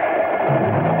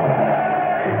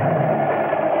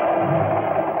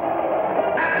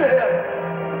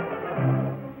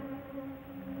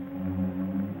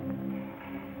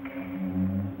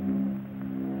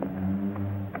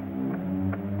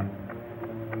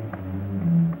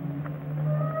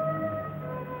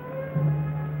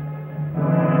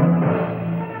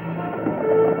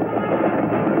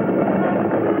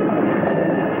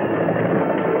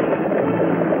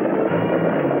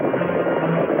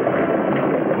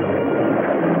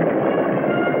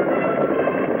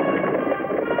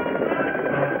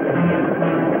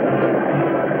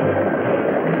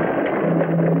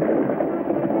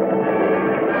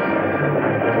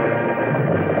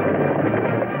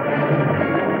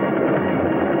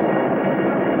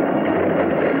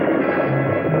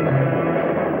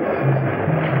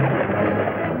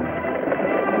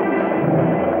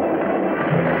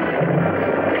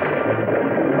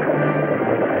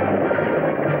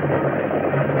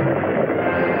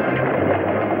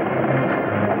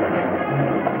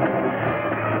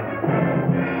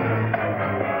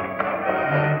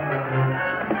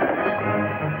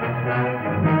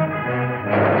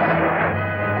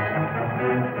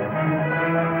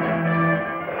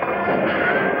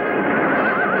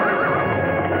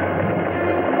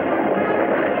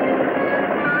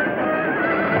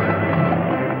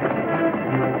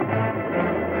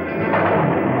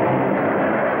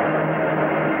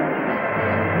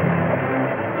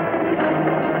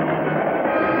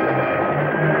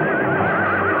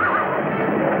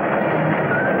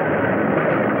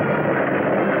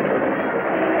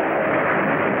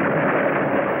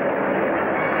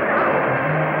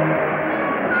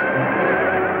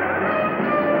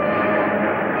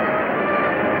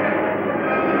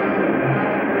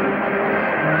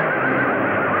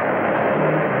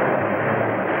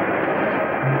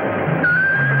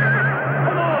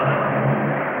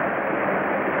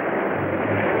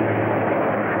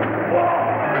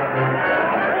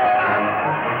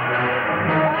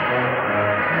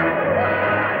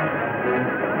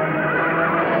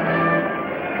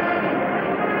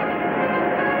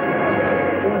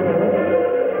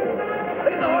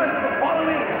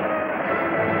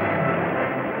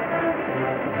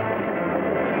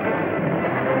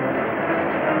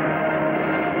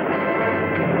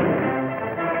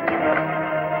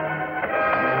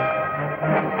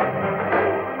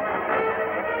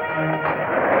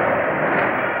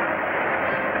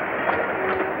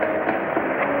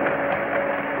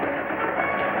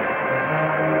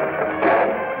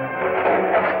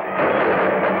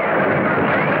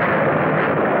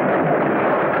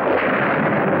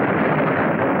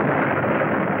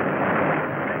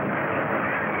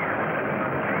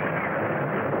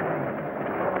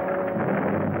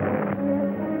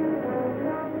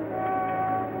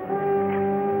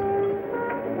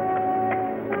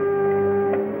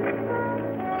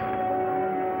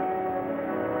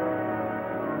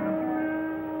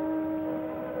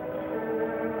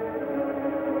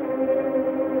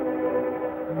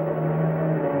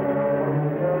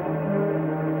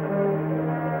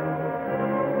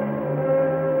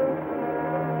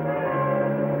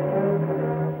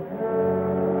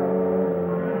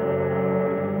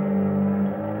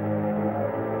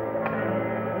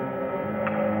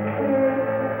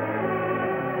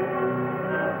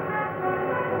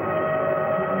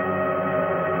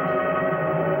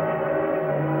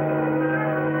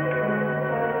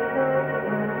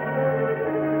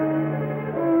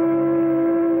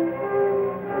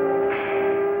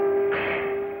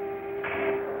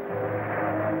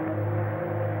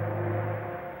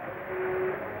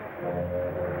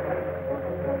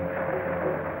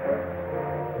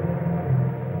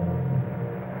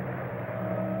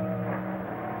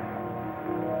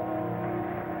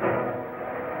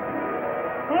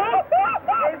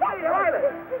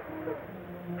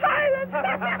 Silence! I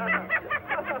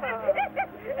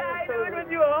knew it was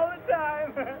you all the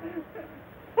time.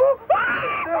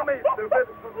 Tell me, stupid.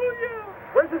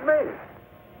 Where's his maid?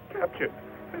 Captured,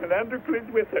 and Androcles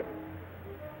with her.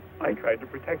 I tried to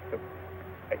protect them.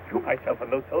 I threw myself on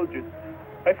those soldiers.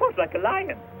 I fought like a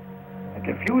lion. I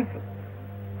confused them.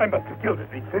 I must have killed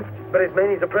at least 50. But his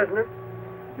maid is a prisoner?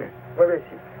 Yes. Where is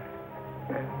she?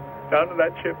 Down on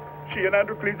that ship. She and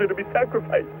Androcles are to be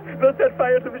sacrificed. They'll set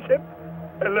fire to the ship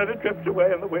and let it drift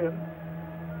away in the wind.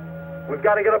 We've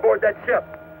got to get aboard that ship.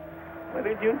 What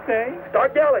did you say?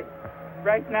 Start yelling.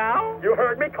 Right now? You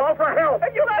heard me. Call for help.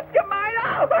 You lost your mind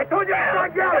off! I told you to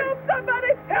start yelling. Help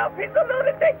somebody! Help! He's a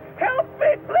lunatic! Help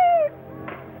me, please!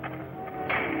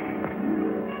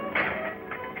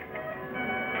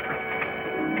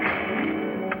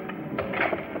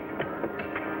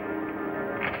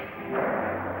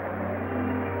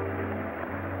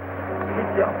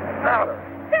 Louder.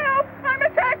 Help! I'm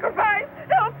a sacrifice!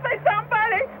 Help me,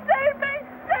 somebody! Save me!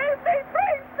 Save me!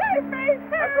 Please save me!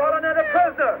 I brought another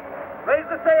prisoner. Raise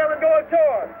the sail and go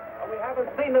ashore. We haven't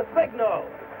seen the signal.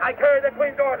 I carry the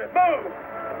Queen's orders. Move!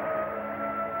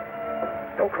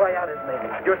 Don't cry out,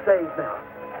 Ismail. You're saved now.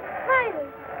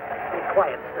 Silence. Be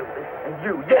quiet, stupid. And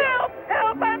you, yes. Help!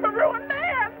 Help! I'm a ruined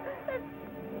man!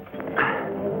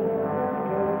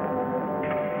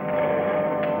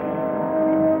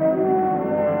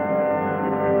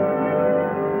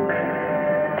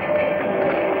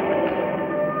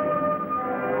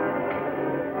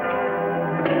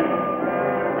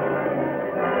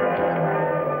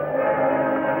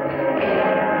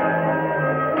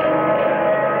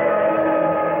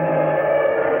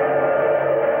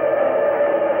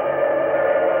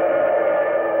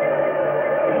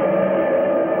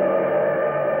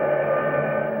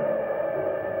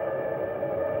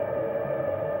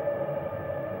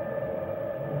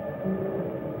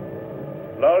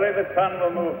 Slowly the sun will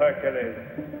move, Hercules,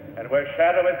 and where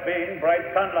shadow has been, bright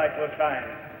sunlight will shine.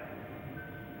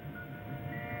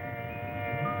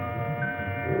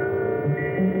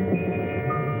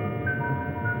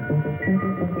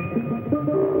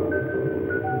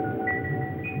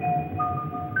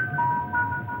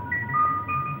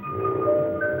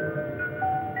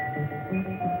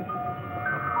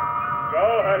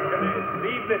 Go, Hercules,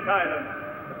 leave this island.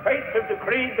 The fates have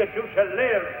decreed that you shall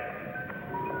live.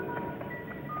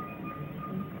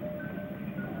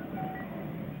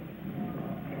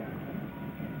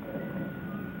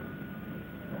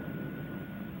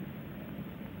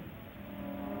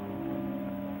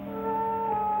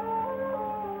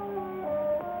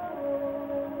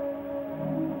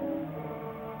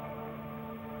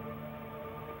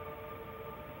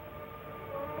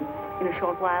 In a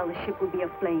short while, the ship will be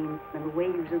aflame, and the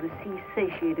waves of the sea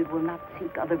satiated will not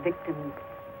seek other victims.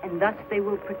 And thus they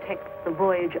will protect the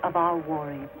voyage of our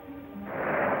warriors.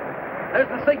 There's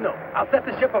the signal. I'll set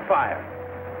the ship afire.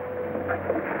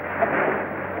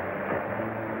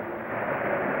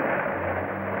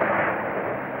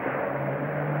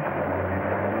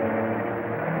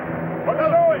 What's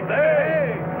going?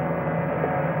 Hey!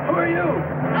 Who are you?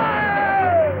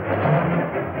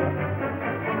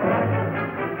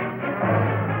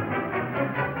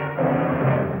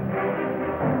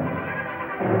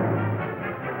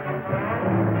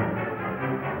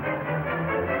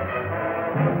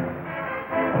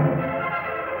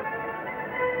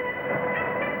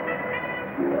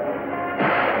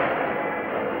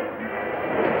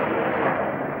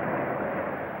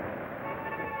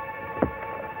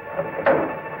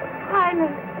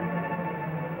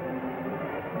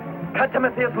 Cut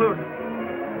Timotheus loose.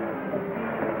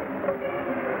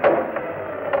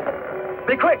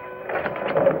 Be quick!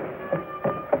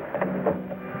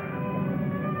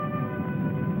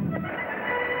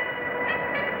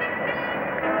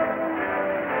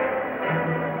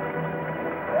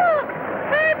 Look!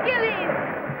 Hercules!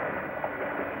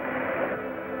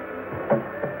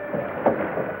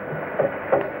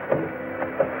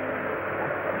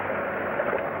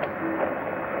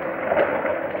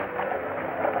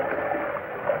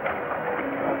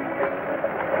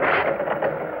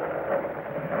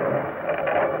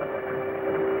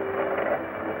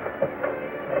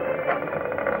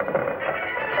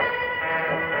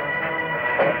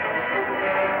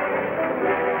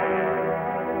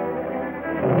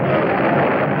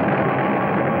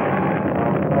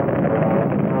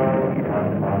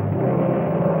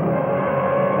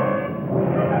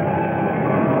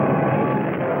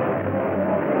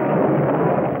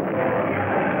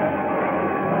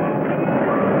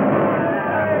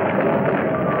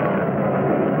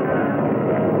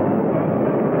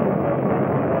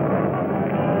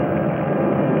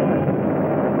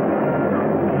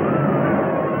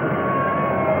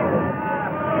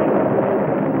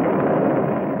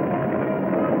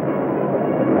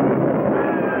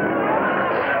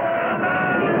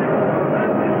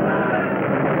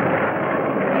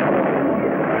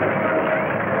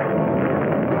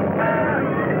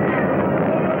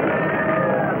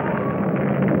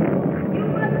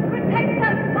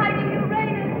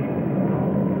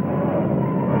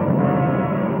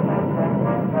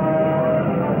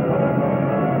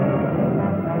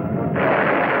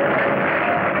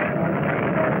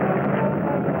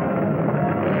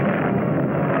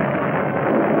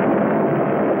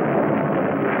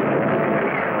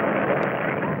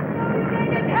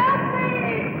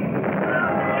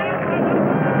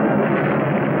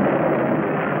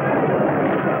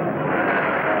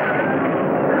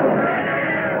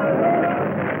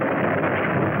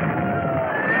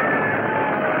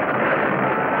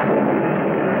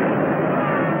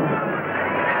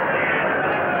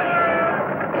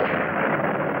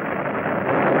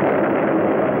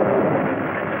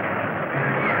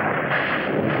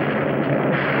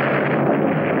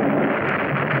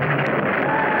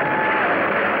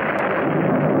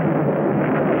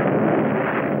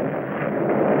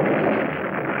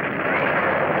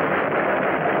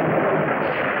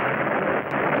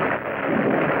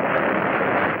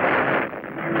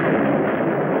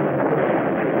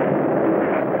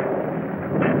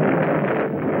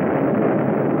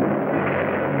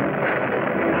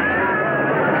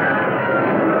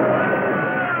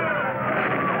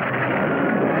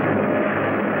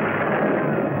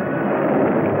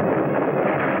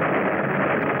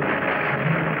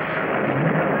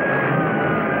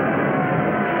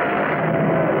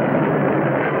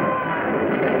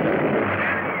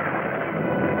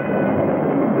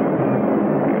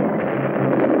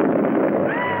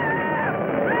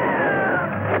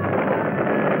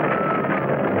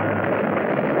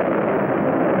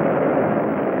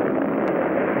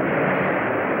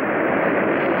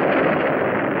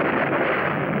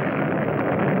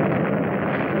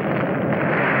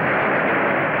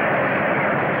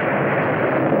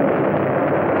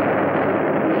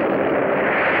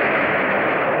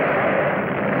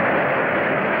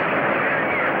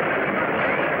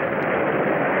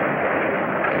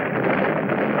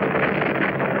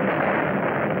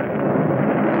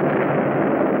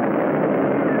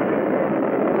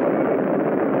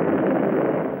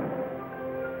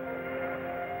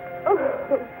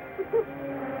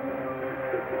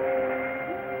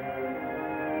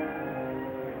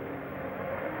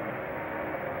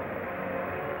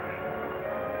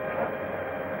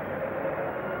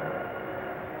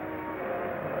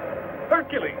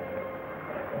 Hercules!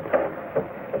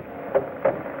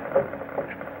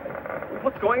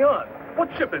 What's going on? What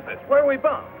ship is this? Where are we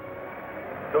bound?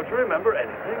 Don't you remember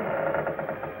anything?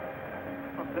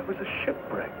 Oh, there was a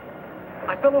shipwreck.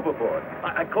 I fell overboard.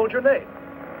 I called your name.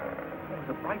 There was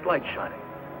a bright light shining.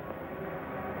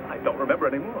 I don't remember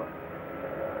anymore.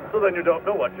 So then you don't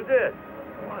know what you did.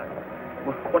 Why?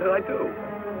 What did I do?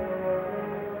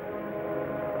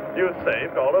 You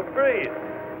saved all of Greece.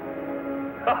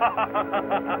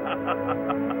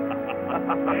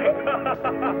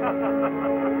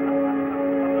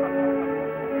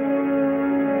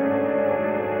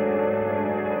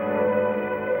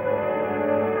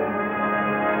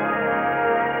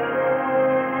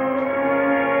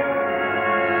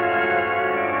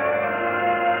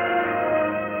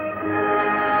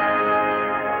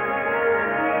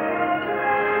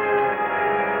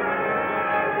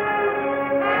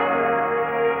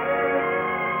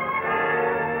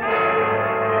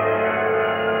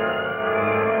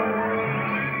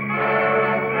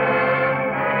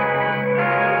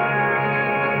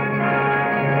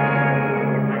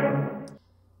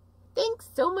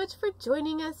 For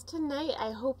joining us tonight.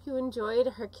 I hope you enjoyed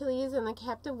Hercules and the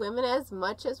Captive Women as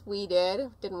much as we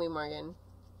did. Didn't we, Morgan?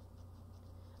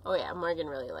 Oh yeah, Morgan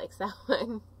really likes that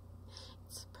one.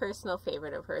 It's a personal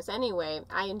favorite of hers. Anyway,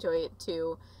 I enjoy it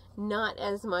too. Not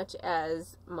as much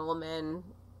as Mulliman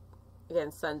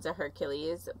against Sons of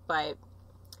Hercules, but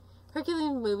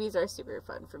Hercules movies are super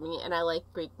fun for me, and I like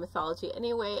Greek mythology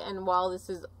anyway, and while this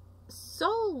is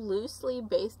so loosely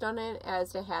based on it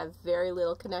as to have very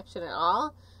little connection at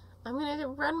all, I'm going to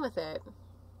run with it.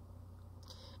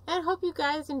 And I hope you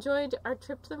guys enjoyed our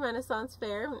trip to the Renaissance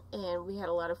Fair, and we had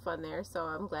a lot of fun there, so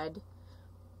I'm glad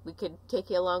we could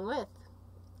take you along with.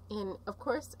 And, of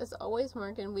course, as always,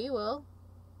 Morgan, we will,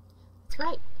 that's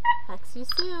right, hex you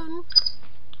soon.